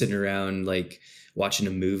and or sitting around like watching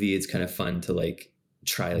a movie, it's kind of fun to like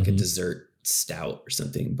try like a dessert stout or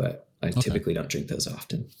something, but I typically don't drink those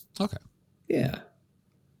often. Okay. Yeah.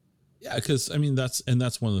 Yeah. Cause I mean, that's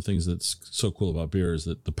one of the things that's so cool about beer is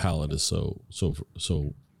that the palate is so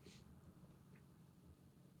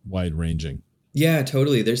wide ranging. Yeah,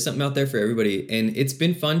 totally. There's something out there for everybody. And it's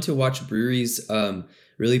been fun to watch breweries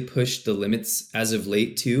really push the limits as of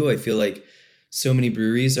late too. I feel like so many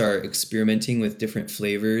breweries are experimenting with different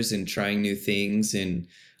flavors and trying new things and,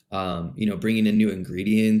 bringing in new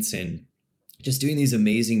ingredients and just doing these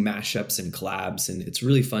amazing mashups and collabs. And it's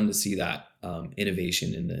really fun to see that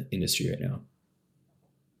innovation in the industry right now.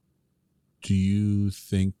 Do you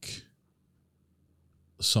think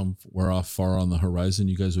somewhere off far on the horizon,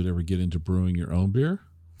 you guys would ever get into brewing your own beer?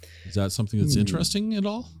 Is that something that's interesting at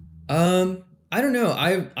all? I don't know.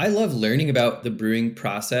 I love learning about the brewing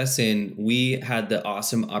process, and we had the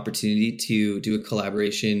awesome opportunity to do a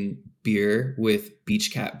collaboration beer with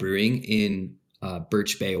Beach Cat Brewing in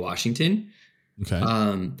Birch Bay, Washington. Okay.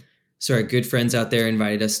 So our good friends out there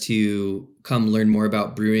invited us to come learn more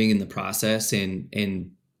about brewing and the process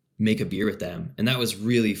and make a beer with them. And that was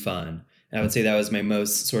really fun. And I would say that was my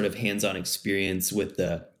most sort of hands-on experience with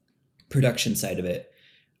the production side of it.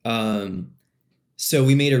 So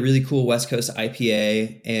we made a really cool West Coast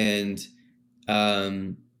IPA. And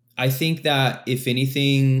I think that if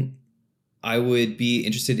anything, I would be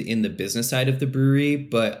interested in the business side of the brewery,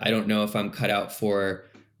 but I don't know if I'm cut out for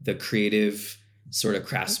the creative sort of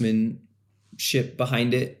craftsmanship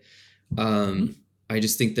behind it. I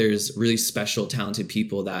just think there's really special, talented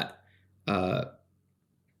people that are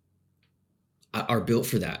built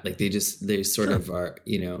for that. Like they sort of are,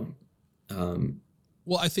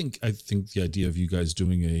 well, I think the idea of you guys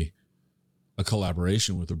doing a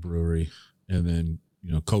collaboration with a brewery and then,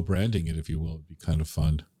 co-branding it, if you will, would be kind of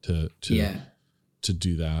fun to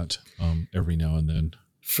do that every now and then.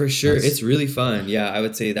 For sure. It's really fun. Yeah. I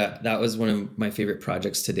would say that was one of my favorite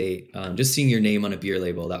projects to date. Just seeing your name on a beer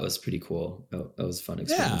label, that was pretty cool. That was a fun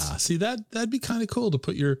experience. Yeah. See, that'd be kind of cool to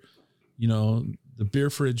put your, the Beer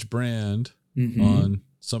Fridge brand on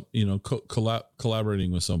some,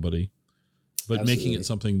 collaborating with somebody, but Absolutely. Making it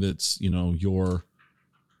something that's,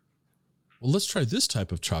 let's try this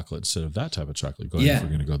type of chocolate instead of that type of chocolate. Go ahead if we're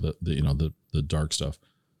going to go the dark stuff.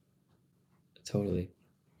 Totally.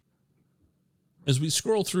 As we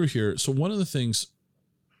scroll through here, so one of the things,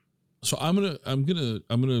 so I'm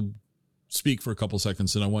gonna speak for a couple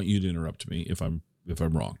seconds, and I want you to interrupt me if I'm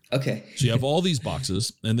wrong. Okay. So you have all these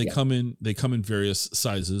boxes, and they come in various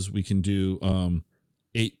sizes. We can do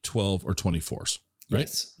 8, 12, or 24s, right?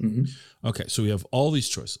 Yes. Mm-hmm. Okay, so we have all these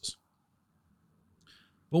choices.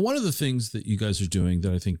 But one of the things that you guys are doing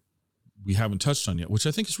that I think we haven't touched on yet, which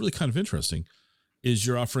I think is really kind of interesting, is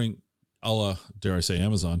you're offering, a la, dare I say,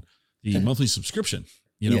 Amazon, the monthly subscription,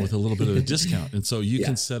 with a little bit of a discount. And so you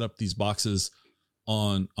can set up these boxes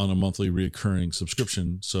on a monthly recurring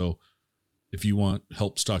subscription. So if you want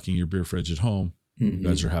help stocking your beer fridge at home, You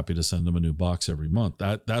guys are happy to send them a new box every month.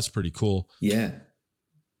 That's pretty cool. Yeah.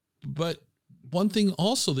 But one thing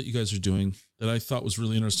also that you guys are doing that I thought was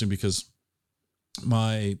really interesting, because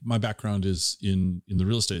my background is in the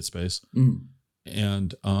real estate space,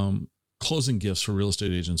 and closing gifts for real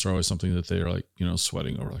estate agents are always something that they are like,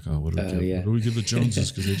 sweating over, like, oh, what do we give the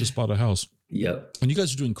Joneses because they just bought a house? Yep. And you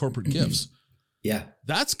guys are doing corporate gifts. Yeah.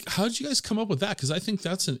 How did you guys come up with that? Because I think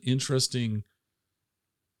that's an interesting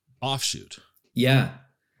offshoot. Yeah,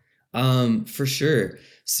 for sure.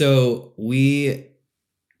 So we,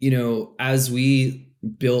 as we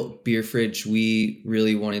built Beer Fridge, we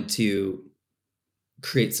really wanted to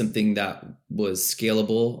create something that was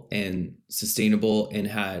scalable and sustainable and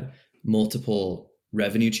had multiple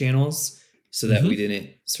revenue channels so that we didn't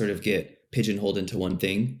sort of get pigeonholed into one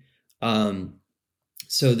thing.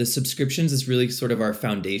 So the subscriptions is really sort of our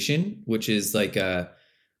foundation, which is like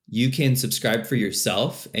you can subscribe for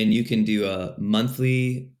yourself and you can do a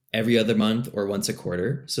monthly, every other month, or once a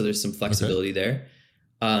quarter. So there's some flexibility there.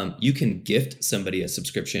 You can gift somebody a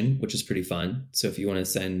subscription, which is pretty fun. So if you want to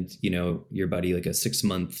send, your buddy like a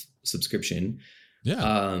 6-month subscription,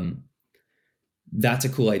 that's a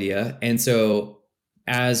cool idea. And so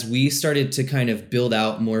as we started to kind of build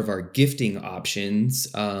out more of our gifting options,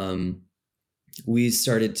 we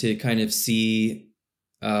started to kind of see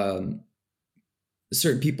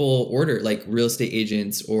certain people order, like real estate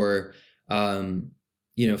agents or,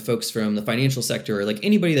 folks from the financial sector, or like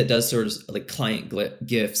anybody that does sort of like client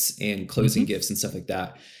gifts and closing gifts and stuff like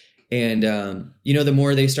that. And, the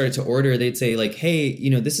more they started to order, they'd say like, hey,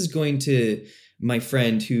 this is going to my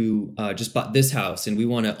friend who just bought this house and we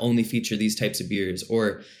want to only feature these types of beers.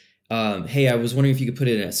 Or, hey, I was wondering if you could put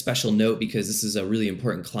it in a special note because this is a really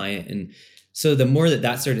important client. And so the more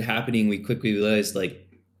that started happening, we quickly realized like,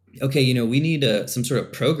 okay, we need some sort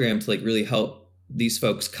of program to like really help these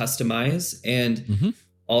folks customize. And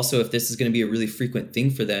also, if this is going to be a really frequent thing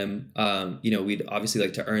for them, we'd obviously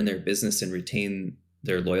like to earn their business and retain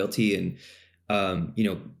their loyalty and,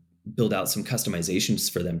 build out some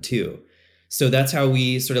customizations for them too. So that's how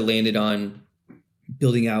we sort of landed on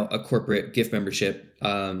building out a corporate gift membership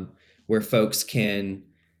where folks can,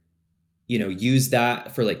 use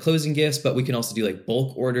that for like closing gifts, but we can also do like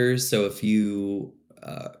bulk orders. So if you,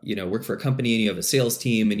 work for a company and you have a sales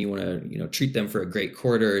team and you want to, treat them for a great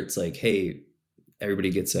quarter, it's like, hey,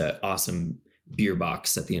 everybody gets an awesome beer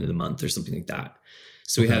box at the end of the month or something like that.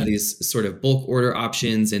 So we have these sort of bulk order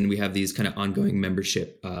options, and we have these kind of ongoing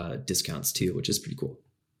membership discounts too, which is pretty cool.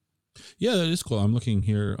 Yeah, that is cool. I'm looking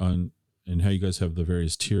here on and how you guys have the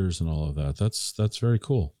various tiers and all of that. That's very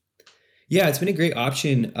cool. Yeah, it's been a great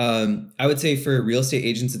option. I would say for real estate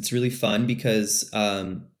agents, it's really fun because,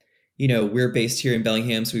 we're based here in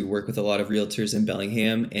Bellingham. So we work with a lot of realtors in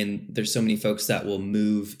Bellingham, and there's so many folks that will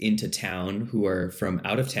move into town who are from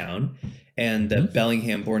out of town. And the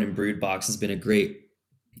Bellingham Born and Brewed box has been a great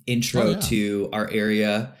intro to our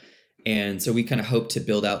area. And so we kind of hope to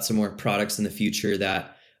build out some more products in the future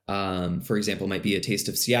that, for example, might be a taste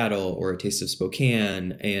of Seattle or a taste of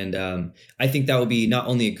Spokane. And I think that will be not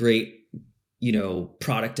only a great,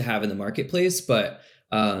 product to have in the marketplace, but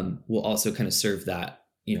will also kind of serve that,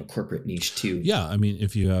 corporate niche too. Yeah. I mean,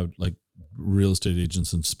 if you have like real estate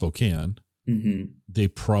agents in Spokane, they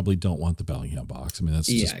probably don't want the Bellingham box. I mean, that's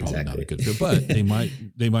just probably not a good fit, but they might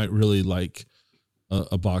really like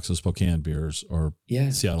a box of Spokane beers or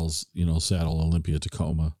Seattle's, Seattle, Olympia,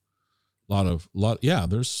 Tacoma.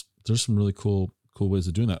 There's some really cool ways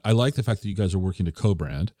of doing that. I like the fact that you guys are working to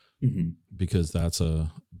co-brand because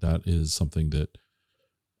that is something that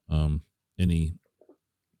any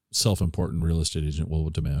self-important real estate agent will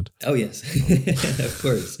demand. Oh yes, of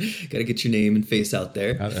course. Got to get your name and face out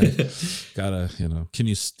there. Gotta,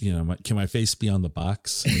 can my face be on the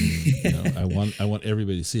box? And, I want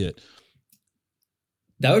everybody to see it.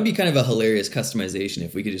 That would be kind of a hilarious customization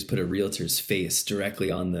if we could just put a realtor's face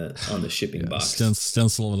directly on the shipping box.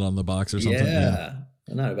 Stencil it on the box or something. Yeah.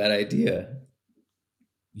 Not a bad idea.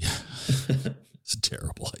 Yeah. It's a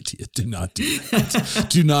terrible idea. Do not do that.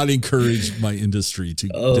 Do not encourage my industry to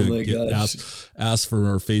ask for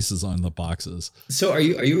our faces on the boxes. So are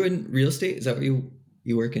you in real estate? Is that what you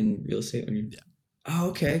work in real estate? Yeah. Oh,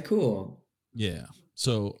 okay, cool. Yeah.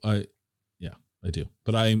 So I do,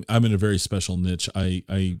 but I'm in a very special niche.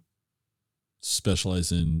 I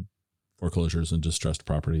specialize in foreclosures and distressed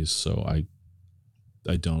properties. So I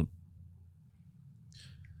don't.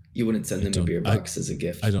 You wouldn't send them a beer box as a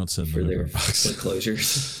gift. I don't send them for their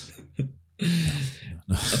foreclosures.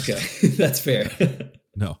 No. Okay, that's fair.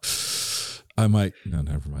 No, I might. No,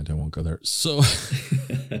 never mind. I won't go there. So,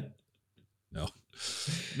 no,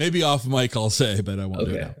 maybe off mic I'll say, but I won't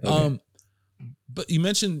do it now. Okay. But you've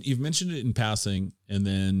mentioned it in passing, and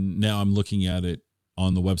then now I'm looking at it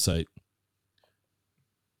on the website.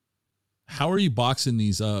 How are you boxing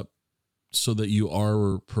these up so that you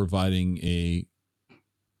are providing a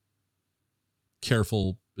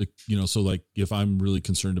careful, so like if I'm really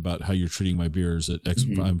concerned about how you're treating my beers at X,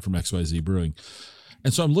 I'm from XYZ Brewing.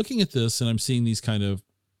 And so I'm looking at this and I'm seeing these kind of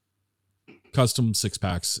custom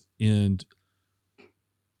 6-packs, and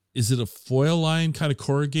is it a foil line kind of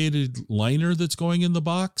corrugated liner that's going in the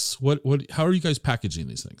box? How are you guys packaging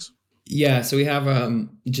these things? Yeah, so we have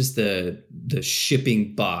just the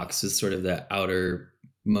shipping box is sort of the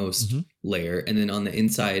outermost layer, and then on the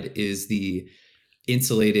inside is the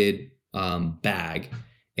insulated bag,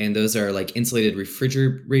 and those are like insulated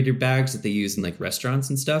refrigerator bags that they use in like restaurants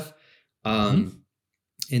and stuff.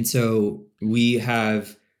 And so we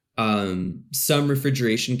have some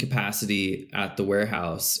refrigeration capacity at the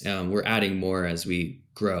warehouse. We're adding more as we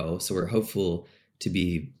grow, so we're hopeful to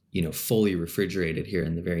be fully refrigerated here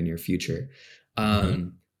in the very near future.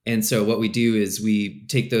 And so what we do is we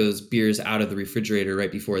take those beers out of the refrigerator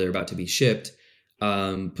right before they're about to be shipped,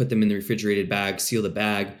 put them in the refrigerated bag, seal the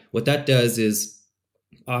bag. What that does is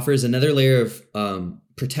offers another layer of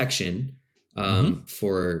protection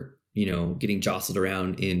for getting jostled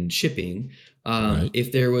around in shipping.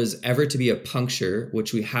 If there was ever to be a puncture,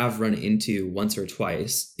 which we have run into once or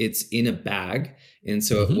twice, it's in a bag, and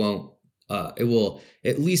so it will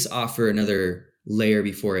at least offer another layer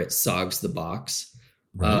before it sogs the box.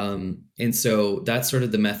 And so that's sort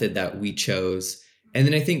of the method that we chose. And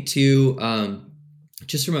then I think too,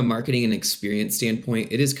 just from a marketing and experience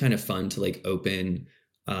standpoint, it is kind of fun to like open,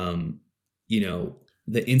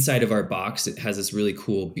 the inside of our box. It has this really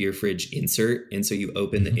cool beer fridge insert. And so you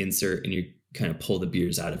open the insert and you kind of pull the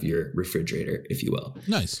beers out of your refrigerator, if you will.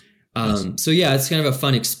 Nice. So yeah, it's kind of a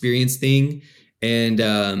fun experience thing, and,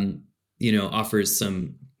 offers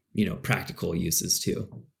some, practical uses too.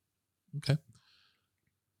 Okay.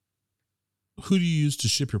 Who do you use to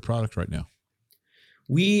ship your product right now?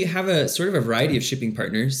 We have a sort of a variety of shipping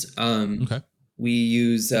partners. We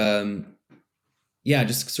use,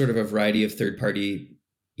 just sort of a variety of third-party,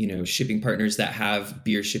 shipping partners that have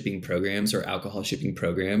beer shipping programs or alcohol shipping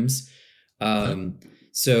programs.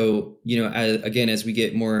 So, as we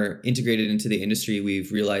get more integrated into the industry,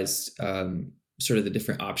 we've realized sort of the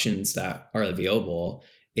different options that are available,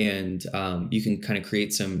 and you can kind of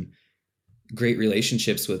create some great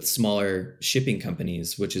relationships with smaller shipping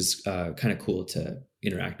companies, which is kind of cool to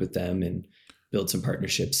interact with them and build some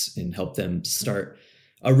partnerships and help them start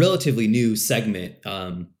a relatively new segment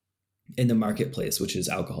in the marketplace, which is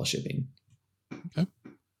alcohol shipping. Okay.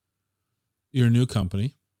 You're a new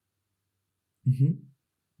company,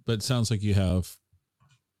 but it sounds like you have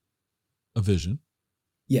a vision.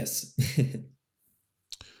 Yes.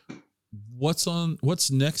 What's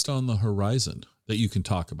next on the horizon that you can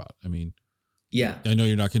talk about? I mean, yeah, I know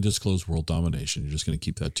you're not going to disclose world domination. You're just going to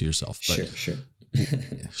keep that to yourself. But, sure.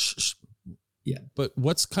 Yeah. But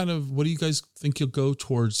what do you guys think you'll go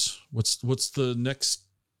towards? What's the next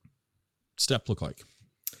step look like?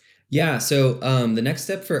 Yeah. So the next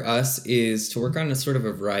step for us is to work on a sort of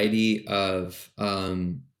a variety of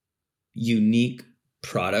unique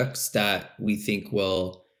products that we think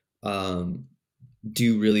will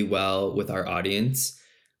do really well with our audience.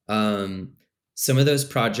 Some of those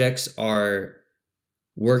projects are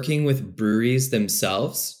working with breweries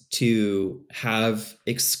themselves to have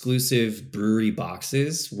exclusive brewery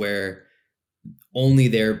boxes where only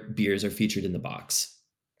their beers are featured in the box.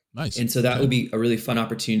 Nice. And so that would be a really fun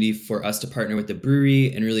opportunity for us to partner with the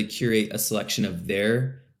brewery and really curate a selection of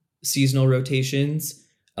their seasonal rotations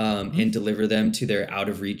and deliver them to their out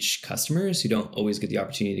of reach customers who don't always get the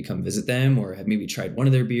opportunity to come visit them or have maybe tried one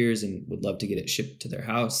of their beers and would love to get it shipped to their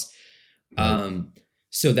house.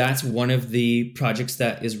 So that's one of the projects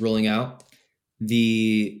that is rolling out.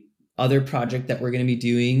 The other project that we're going to be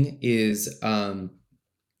doing is a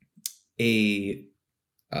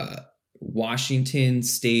Washington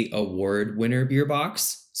State Award winner beer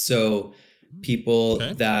box. So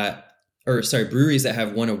breweries that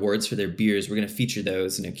have won awards for their beers, we're going to feature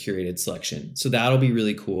those in a curated selection. So that'll be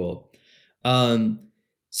really cool.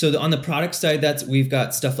 So on the product side, we've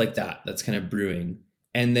got stuff like that's kind of brewing.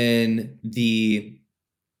 And then the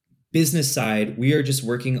business side, we are just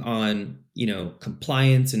working on,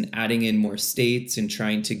 compliance and adding in more states and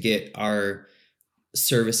trying to get our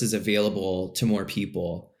services available to more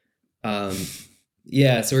people. So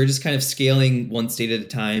we're just kind of scaling one state at a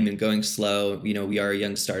time and going slow. We are a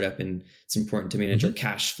young startup and it's important to manage our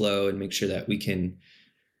cash flow and make sure that we can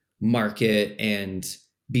market and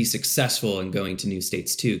be successful in going to new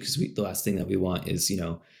states too. Because the last thing that we want is,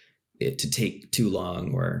 it to take too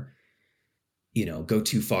long or, go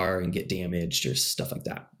too far and get damaged or stuff like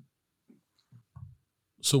that.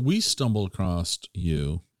 So we stumbled across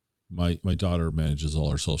you. My daughter manages all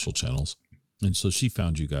our social channels. And so she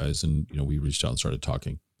found you guys and, we reached out and started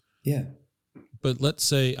talking. Yeah. But let's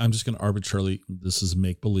say I'm just going to arbitrarily, this is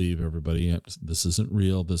make believe, everybody. This isn't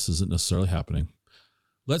real. This isn't necessarily happening.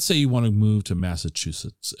 Let's say you want to move to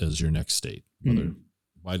Massachusetts as your next state.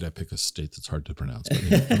 Why did I pick a state that's hard to pronounce?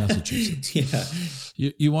 But Massachusetts.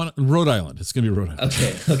 Yeah. You want Rhode Island. It's going to be Rhode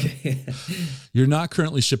Island. Okay. You're not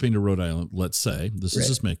currently shipping to Rhode Island. Let's say this is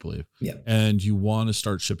just make believe. Yeah. And you want to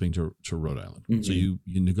start shipping to Rhode Island. Mm-hmm. So you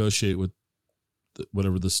negotiate with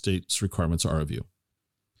whatever the state's requirements are of you.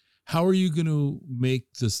 How are you going to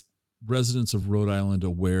make this residents of Rhode Island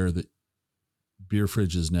aware that Beer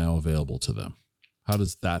Fridge is now available to them? How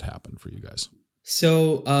does that happen for you guys?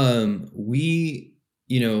 So we,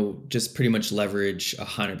 just pretty much leverage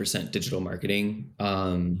 100% digital marketing.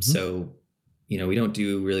 So, we don't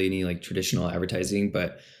do really any like traditional advertising,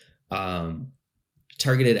 but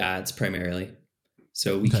targeted ads primarily.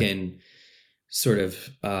 So we can sort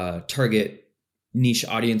of target niche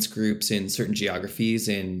audience groups in certain geographies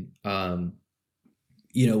and,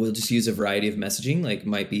 we'll just use a variety of messaging, like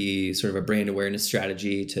might be sort of a brand awareness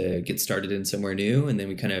strategy to get started in somewhere new. And then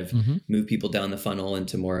we kind of move people down the funnel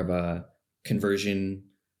into more of a conversion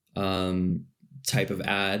type of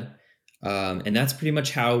ad. And that's pretty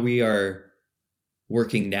much how we are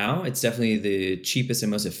working now. It's definitely the cheapest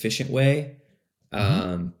and most efficient way.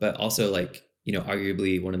 But also like,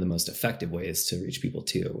 arguably one of the most effective ways to reach people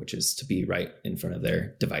too, which is to be right in front of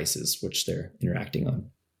their devices, which they're interacting on.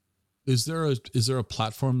 Is there a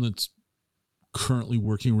platform that's currently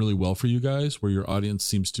working really well for you guys where your audience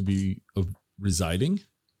seems to be residing?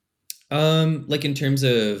 Like in terms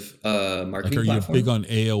of marketing are platform? You big on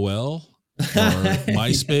AOL or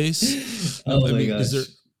MySpace? My gosh.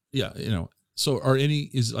 So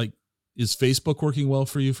is Facebook working well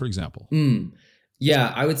for you, for example?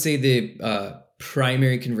 Yeah, I would say the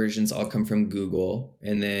primary conversions all come from Google.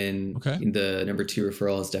 And then the number 2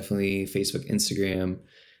 referral is definitely Facebook, Instagram.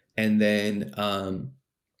 And then,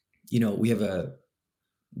 we have a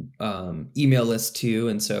email list too.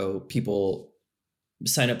 And so people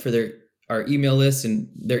sign up for our email list and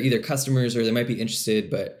they're either customers or they might be interested,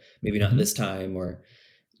 but maybe not this time, or,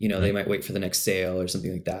 they might wait for the next sale or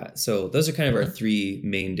something like that. So those are kind of our 3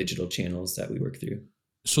 main digital channels that we work through.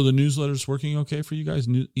 So the newsletter's working okay for you guys?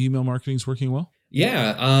 Email marketing's working well?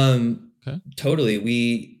 Yeah. Totally.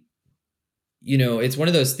 We, it's one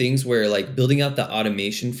of those things where like building out the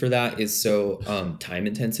automation for that is so time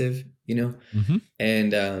intensive, and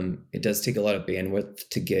it does take a lot of bandwidth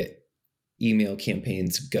to get email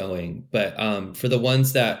campaigns going. But for the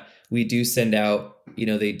ones that we do send out,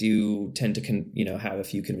 they do tend to, have a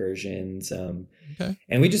few conversions. And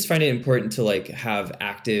we just find it important to like have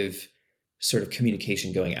active sort of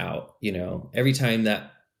communication going out, every time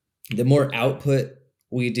that the more output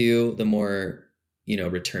we do, the more,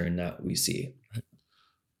 return that we see.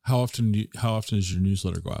 How often does your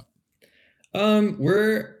newsletter go out?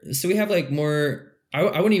 We have like more, I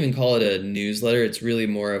wouldn't even call it a newsletter. It's really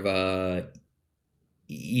more of a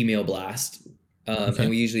email blast. And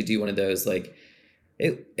we usually do one of those like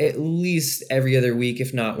at least every other week,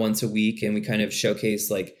 if not once a week. And we kind of showcase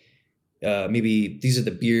like, maybe these are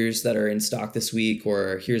the beers that are in stock this week,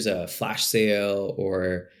 or here's a flash sale,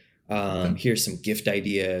 or here's some gift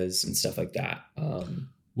ideas and stuff like that.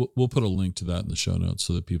 We'll put a link to that in the show notes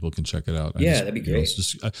so that people can check it out. That'd be great.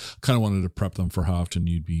 I kind of wanted to prep them for how often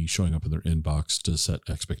you'd be showing up in their inbox to set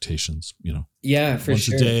expectations, Yeah, for once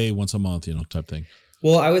sure. Once a day, once a month, type thing.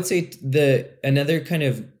 Well, I would say another kind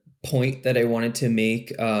of point that I wanted to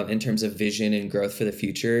make in terms of vision and growth for the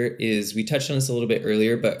future is, we touched on this a little bit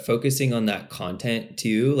earlier, but focusing on that content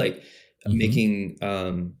too, like making,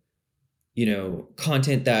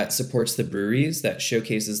 content that supports the breweries, that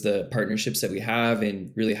showcases the partnerships that we have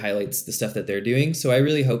and really highlights the stuff that they're doing. So I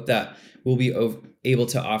really hope that we'll be able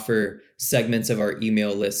to offer segments of our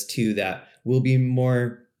email list too that will be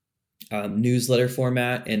more newsletter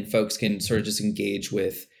format, and folks can sort of just engage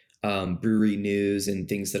with brewery news and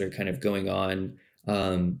things that are kind of going on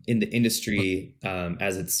in the industry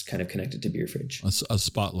as it's kind of connected to Beer Fridge. A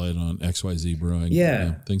spotlight on XYZ brewing.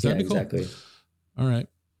 Things. That'd be cool. Exactly. All right.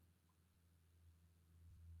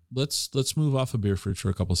 Let's move off of Beer Fridge for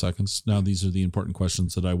a couple seconds. Now, these are the important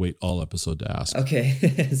questions that I wait all episode to ask. Okay.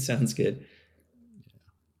 Sounds good.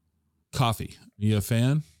 Coffee. Are you a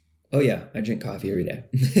fan? Oh yeah. I drink coffee every day.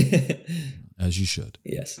 As you should.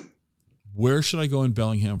 Yes. Where should I go in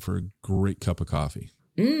Bellingham for a great cup of coffee?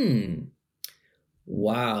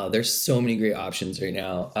 Wow, there's so many great options right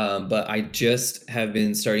now. But I just have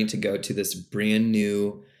been starting to go to this brand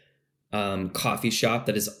new coffee shop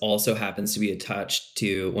that is also happens to be attached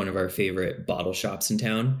to one of our favorite bottle shops in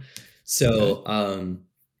town. So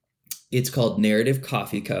it's called Narrative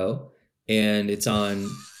Coffee Co. And it's on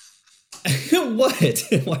what?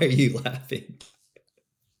 Why are you laughing?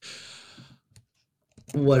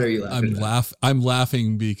 What are you laughing about? I'm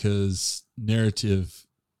laughing because Narrative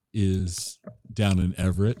is down in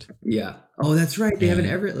Everett. Yeah. Oh, that's right. They have an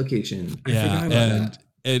Everett location. I forgot about that.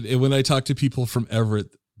 And when I talk to people from Everett,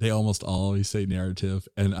 they almost always say Narrative,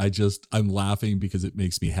 and I'm laughing because it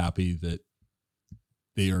makes me happy that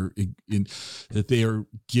they are that they are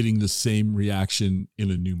getting the same reaction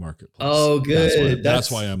in a new marketplace. Oh, good.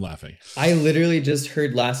 That's why I'm laughing. I literally just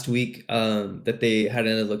heard last week that they had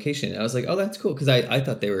another location. I was like, oh, that's cool, because I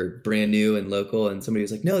thought they were brand new and local, and somebody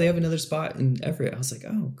was like, no, they have another spot in Everett. I was like,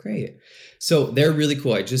 oh, great. So they're really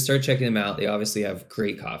cool. I just started checking them out. They obviously have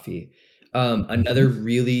great coffee. Another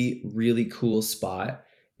really, really cool spot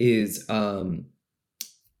is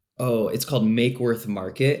it's called Makeworth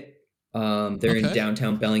Market. They're in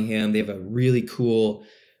downtown Bellingham. They have a really cool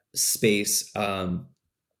space.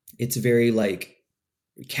 It's very like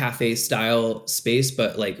cafe style space,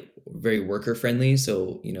 but like very worker friendly.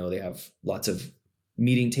 So, they have lots of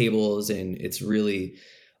meeting tables, and it's really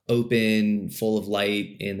open, full of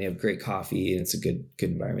light, and they have great coffee, and it's a good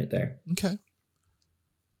environment there. Okay.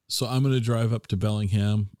 So I'm going to drive up to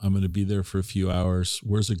Bellingham. I'm going to be there for a few hours.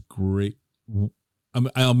 Where's a great, I'm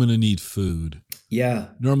going to need food. Yeah.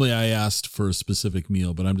 Normally I asked for a specific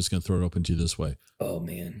meal, but I'm just going to throw it open to you this way. Oh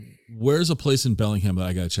man. Where's a place in Bellingham that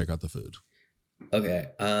I got to check out the food? Okay.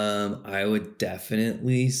 I would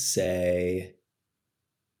definitely say,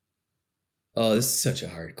 oh, this is such a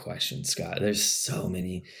hard question, Scott. There's so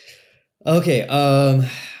many. Okay.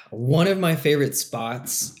 One of my favorite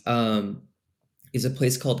spots, is a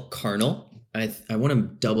place called Carnal. I want to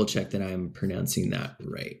double check that I'm pronouncing that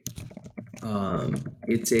right.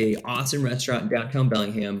 It's a awesome restaurant in downtown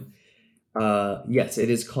Bellingham. Yes, it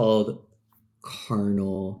is called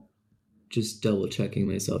Carnal. Just double checking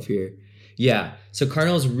myself here. Yeah, so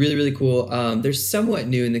Carnal is really, really cool. They're somewhat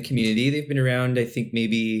new in the community. They've been around, I think,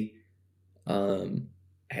 maybe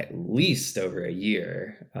at least over a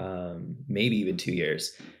year, maybe even 2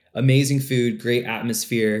 years. Amazing food, great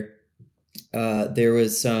atmosphere. There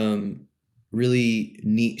was some really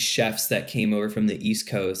neat chefs that came over from the East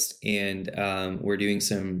Coast, and we're doing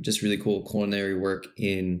some just really cool culinary work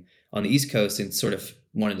on the East Coast, and sort of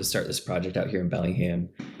wanted to start this project out here in Bellingham.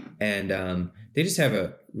 And they just have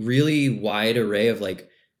a really wide array of like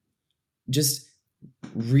just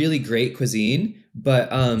really great cuisine.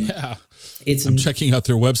 But I'm checking out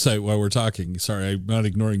their website while we're talking. Sorry, I'm not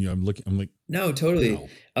ignoring you. I'm like, no, totally.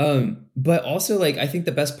 Wow. But also, like, I think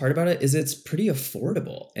the best part about it is it's pretty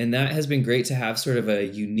affordable, and that has been great to have sort of a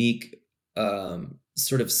unique,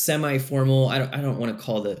 sort of semi-formal. I don't want to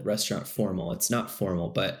call the restaurant formal. It's not formal,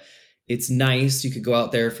 but it's nice. You could go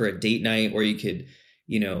out there for a date night, or you could,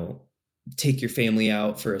 take your family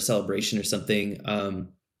out for a celebration or something.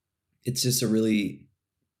 It's just a really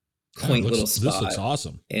quaint little spot. This looks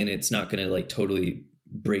awesome, and it's not going to like totally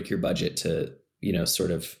break your budget to,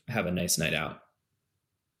 sort of have a nice night out.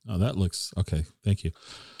 Oh, that looks okay. Thank you.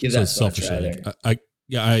 Give that selfish.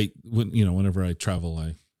 Whenever I travel,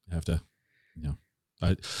 I have to,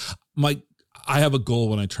 I have a goal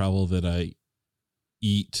when I travel that I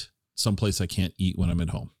eat someplace I can't eat when I'm at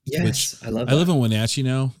home. Yes, I love that. I live in Wenatchee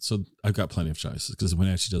now, so I've got plenty of choices because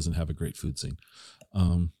Wenatchee doesn't have a great food scene.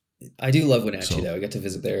 I do love Wenatchee though. I got to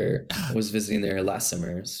visit there. I was visiting there last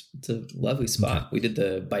summer. It's a lovely spot. Okay. We did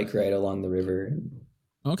the bike ride along the river.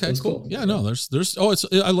 Okay, cool. Yeah, no,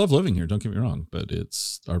 I love living here. Don't get me wrong, but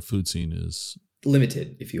our food scene is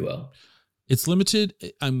limited, if you will. It's limited.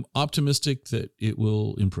 I'm optimistic that it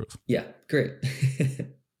will improve. Yeah, great.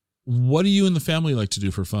 What do you and the family like to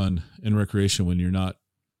do for fun and recreation when you're not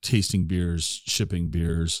tasting beers, shipping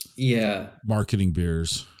beers, marketing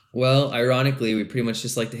beers? Well, ironically, we pretty much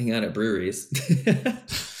just like to hang out at breweries.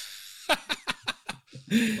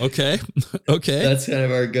 Okay. That's kind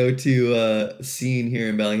of our go-to scene here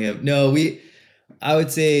in Bellingham. No, I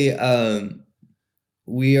would say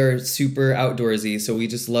we are super outdoorsy, so we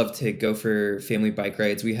just love to go for family bike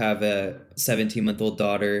rides. We have a 17-month-old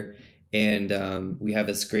daughter, and we have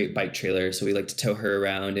this great bike trailer, so we like to tow her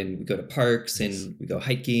around, and we go to parks, and we go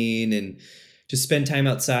hiking, and just spend time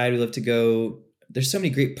outside. We love to go. There's so many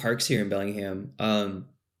great parks here in Bellingham.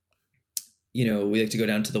 We like to go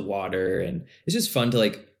down to the water, and it's just fun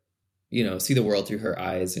to see the world through her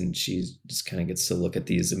eyes. And she just kind of gets to look at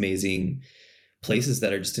these amazing places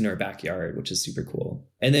that are just in our backyard, which is super cool.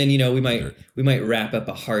 And then, you know, we might wrap up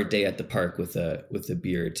a hard day at the park with a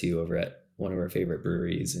beer or two over at one of our favorite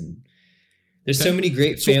breweries. And there's so many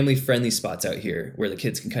great family friendly spots out here where the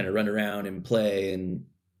kids can kind of run around and play, and,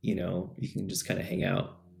 you know, you can just kind of hang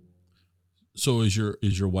out. So is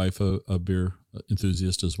your wife a beer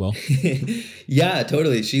enthusiast as well? Yeah,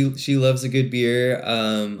 totally. She loves a good beer.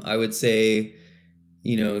 I would say,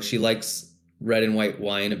 you know, she likes red and white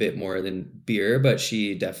wine a bit more than beer, but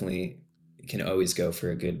she definitely can always go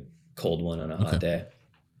for a good cold one on a hot day.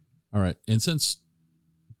 All right. And since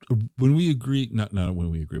when we agreed, not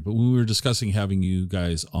when we agreed, but when we were discussing having you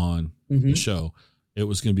guys on the show, it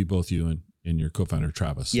was going to be both you and your co-founder,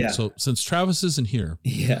 Travis. Yeah. So since Travis isn't here,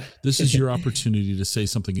 this is your opportunity to say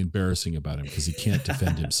something embarrassing about him because he can't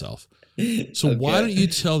defend himself. So why don't you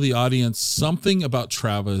tell the audience something about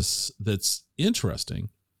Travis that's interesting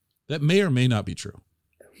that may or may not be true?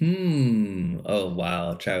 Oh,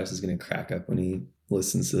 wow. Travis is going to crack up when he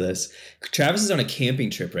listens to this. Travis is on a camping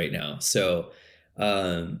trip right now. So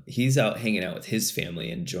he's out hanging out with his family,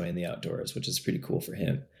 enjoying the outdoors, which is pretty cool for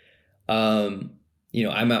him. You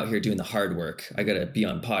know, I'm out here doing the hard work. I got to be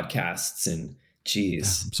on podcasts and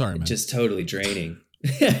geez, I'm sorry, man. Just totally draining.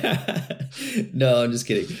 No, I'm just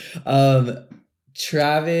kidding.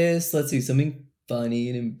 Travis, let's see, something funny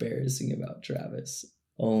and embarrassing about Travis.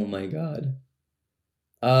 Oh my God.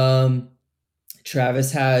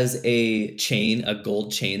 Travis has a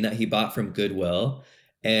gold chain that he bought from Goodwill,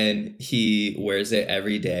 and he wears it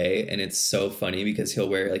every day. And it's so funny because he'll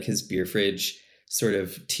wear like his beer fridge sort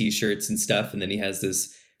of t-shirts and stuff. And then he has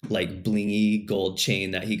this like blingy gold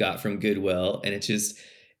chain that he got from Goodwill. And it is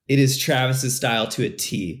Travis's style to a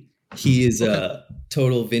T. He is a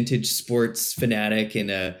total vintage sports fanatic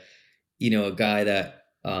and a guy that,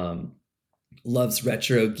 loves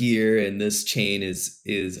retro gear, and this chain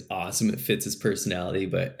is awesome. It fits his personality.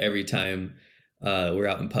 But every time we're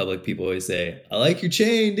out in public, people always say, "I like your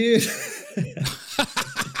chain, dude."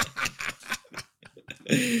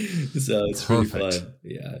 So it's pretty fun.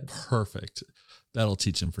 Yeah. Perfect. That'll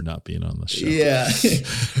teach him for not being on the show. Yeah.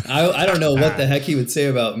 I don't know what the heck he would say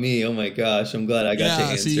about me. Oh my gosh. I'm glad I got to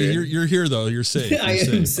answer. See, you're here though. You're safe. I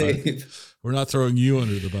am safe. We're not throwing you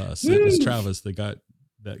under the bus. It was Travis that got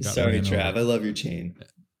Sorry, Trav. I love your chain.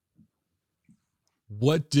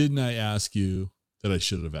 What didn't I ask you that I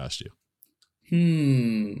should have asked you?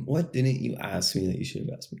 What didn't you ask me that you should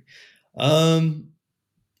have asked me?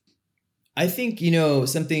 I think,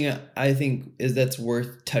 something I think that's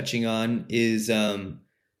worth touching on is, sort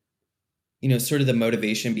of the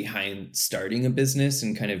motivation behind starting a business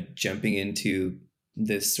and kind of jumping into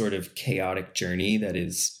this sort of chaotic journey that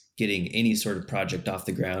is getting any sort of project off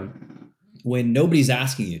the ground when nobody's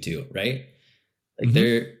asking you to, right? Like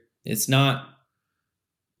it's not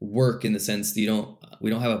work in the sense that we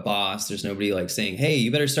don't have a boss. There's nobody like saying, "Hey, you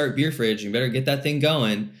better start Beer Fridge. You better get that thing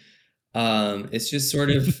going." It's just sort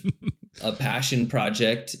of a passion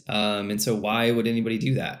project. And so why would anybody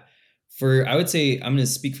do that? I would say, I'm going to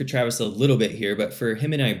speak for Travis a little bit here, but for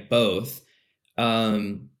him and I both,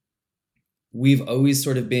 we've always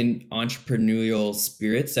sort of been entrepreneurial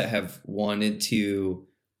spirits that have wanted to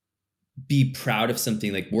be proud of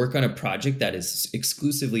something, like work on a project that is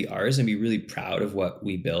exclusively ours and be really proud of what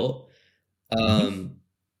we built.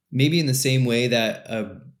 Maybe in the same way that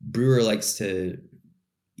a brewer likes to,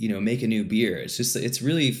 make a new beer. It's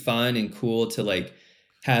really fun and cool to like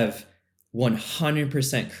have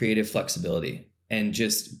 100% creative flexibility and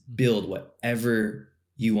just build whatever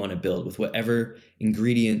you want to build with whatever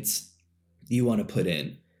ingredients you want to put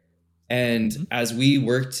in. And as we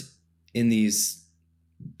worked in these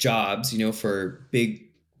jobs, for big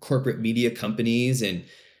corporate media companies and,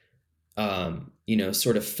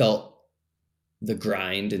 sort of felt the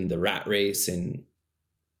grind and the rat race and,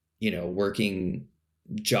 working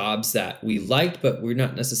jobs that we liked, but we're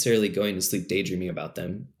not necessarily going to sleep daydreaming about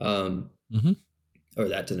them. Or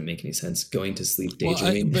that doesn't make any sense. Going to sleep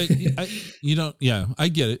daydreaming. I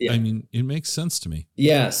get it. Yeah. I mean, it makes sense to me.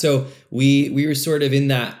 Yeah. So we were sort of in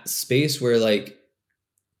that space where like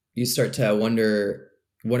you start to wonder,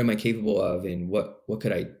 what am I capable of? And what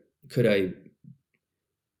could I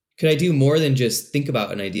do more than just think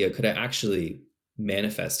about an idea? Could I actually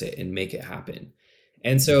manifest it and make it happen?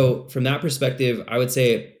 And so from that perspective, I would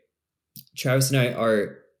say Travis and I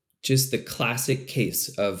are just the classic case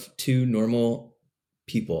of two normal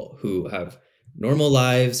people who have normal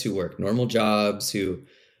lives, who work normal jobs, who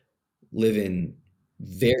live in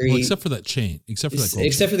except for that chain, except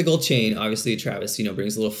for the gold chain. Obviously, Travis,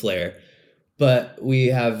 brings a little flair, but we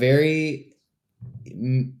have very,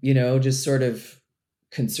 just sort of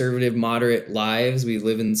conservative, moderate lives. We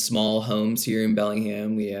live in small homes here in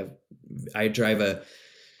Bellingham. I drive a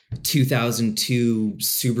 2002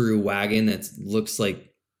 Subaru wagon that looks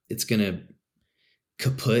like it's going to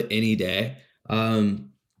kaput any day.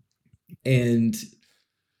 And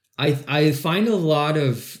I find a lot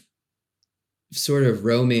of sort of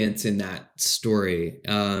romance in that story,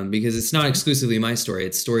 because it's not exclusively my story.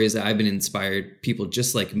 It's stories that I've been inspired people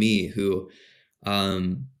just like me who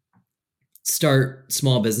start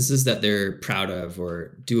small businesses that they're proud of,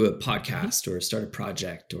 or do a podcast, or start a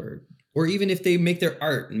project, or even if they make their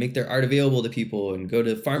art available to people and go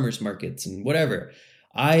to farmers markets and whatever.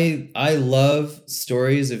 I love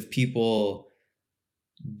stories of people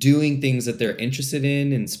doing things that they're interested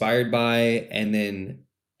in, inspired by, and then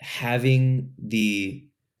having the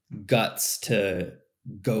guts to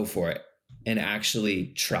go for it and actually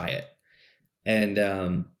try it,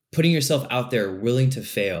 and putting yourself out there, willing to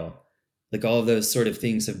fail. Like, all of those sort of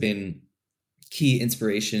things have been key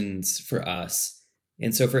inspirations for us.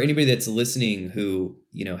 And so for anybody that's listening who,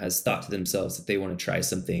 has thought to themselves that they want to try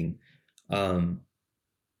something, I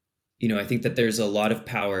think that there's a lot of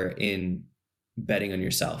power in betting on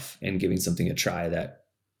yourself and giving something a try that,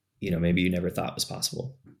 maybe you never thought was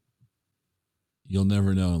possible. You'll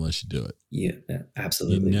never know unless you do it. Yeah,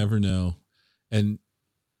 absolutely. You never know. And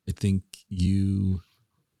I think you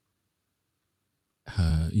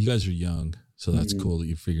guys are young, so that's cool that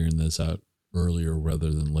you're figuring this out earlier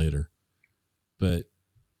rather than later. But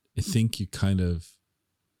I think you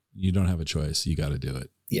don't have a choice. You got to do it.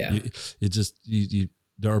 Yeah.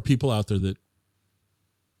 There are people out there that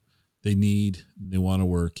they want to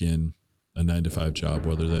work in a 9-to-5 job,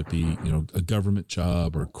 whether that be, a government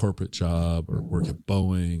job or a corporate job or work at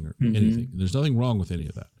Boeing or anything. And there's nothing wrong with any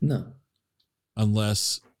of that. No.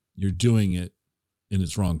 Unless you're doing it and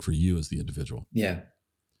it's wrong for you as the individual. Yeah.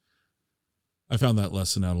 I found that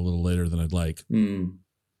lesson out a little later than I'd like.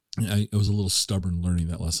 I was a little stubborn learning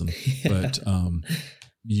that lesson, but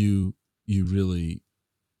you really,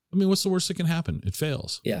 what's the worst that can happen? It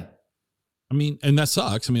fails. Yeah. And that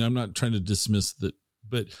sucks. I'm not trying to dismiss that,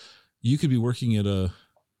 but you could be working at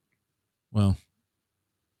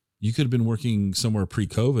you could have been working somewhere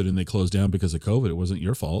pre-COVID and they closed down because of COVID. It wasn't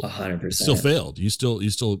your fault. 100%. It still failed. You still,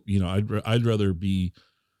 I'd rather be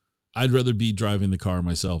driving the car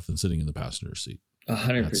myself than sitting in the passenger seat.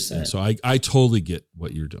 100%. So I totally get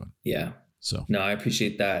what you're doing. Yeah. So no, I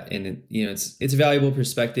appreciate that. And it's a valuable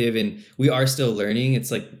perspective, and we are still learning.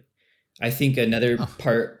 It's like, I think another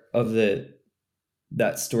part of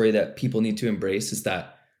that story that people need to embrace is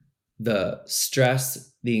that the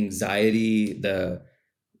stress, the anxiety, the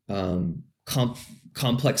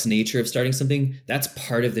complex nature of starting something, that's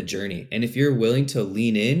part of the journey. And if you're willing to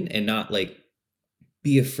lean in and not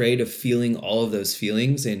be afraid of feeling all of those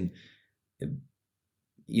feelings and,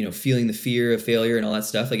 feeling the fear of failure and all that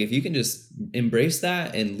stuff, if you can just embrace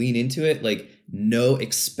that and lean into it,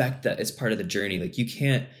 expect that it's part of the journey. You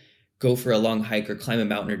can't go for a long hike or climb a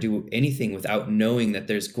mountain or do anything without knowing that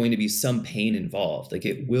there's going to be some pain involved.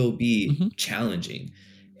 It will be challenging.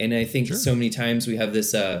 And I think so many times we have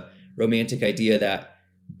this romantic idea that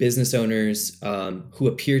business owners who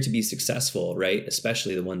appear to be successful, right?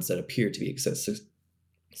 Especially the ones that appear to be successful,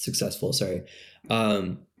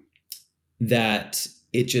 that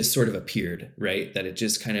it just sort of appeared, right? That it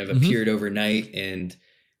just kind of appeared overnight. And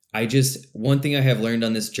one thing I have learned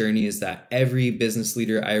on this journey is that every business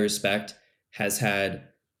leader I respect has had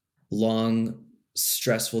long,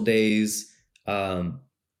 stressful days, meltdowns,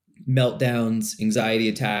 anxiety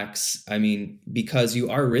attacks. Because you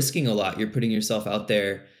are risking a lot, you're putting yourself out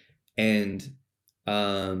there, and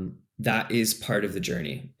that is part of the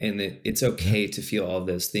journey. And it's okay to feel all of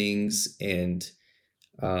those things. And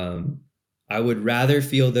I would rather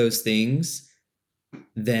feel those things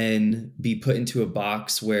than be put into a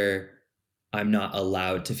box where I'm not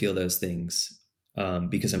allowed to feel those things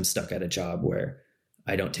because I'm stuck at a job where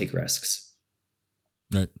I don't take risks.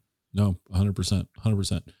 Right. No, 100%.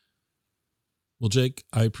 100%. Well, Jake,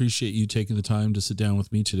 I appreciate you taking the time to sit down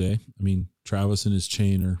with me today. Travis and his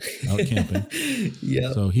chain are out camping.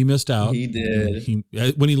 Yeah. So he missed out. He did.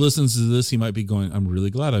 When he listens to this, he might be going, I'm really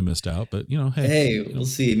glad I missed out. But, we'll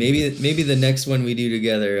see. Maybe the next one we do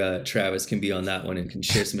together, Travis can be on that one and can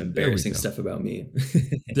share some embarrassing stuff about me.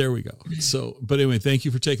 There we go. So, but anyway, thank you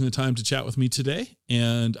for taking the time to chat with me today.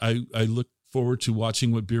 And I look forward to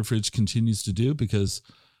watching what Beer Fridge continues to do, because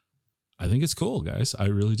I think it's cool, guys. I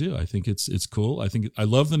really do. I think it's cool. I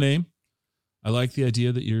love the name. I like the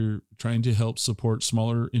idea that you're trying to help support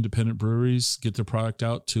smaller independent breweries, get their product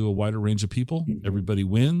out to a wider range of people. Everybody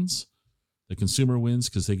wins. The consumer wins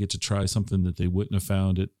because they get to try something that they wouldn't have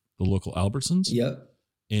found at the local Albertsons. Yep.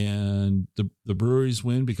 and the breweries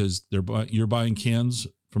win because you're buying cans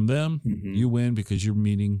from them. Mm-hmm. You win because you're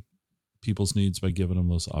meeting people's needs by giving them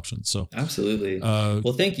those options. So absolutely.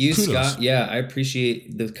 Well, thank you, kudos. Scott. Yeah, I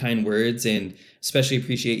appreciate the kind words, and especially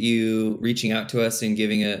appreciate you reaching out to us and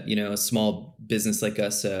giving a small business like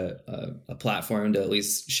us a platform to at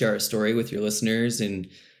least share our story with your listeners, and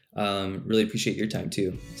really appreciate your time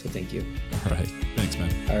too. So thank you. All right. Thanks,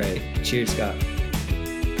 man. All right. Cheers, Scott.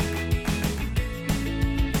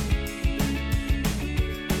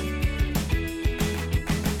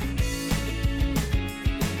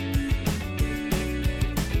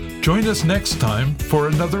 Join us next time for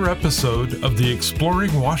another episode of the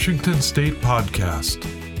Exploring Washington State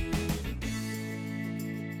podcast.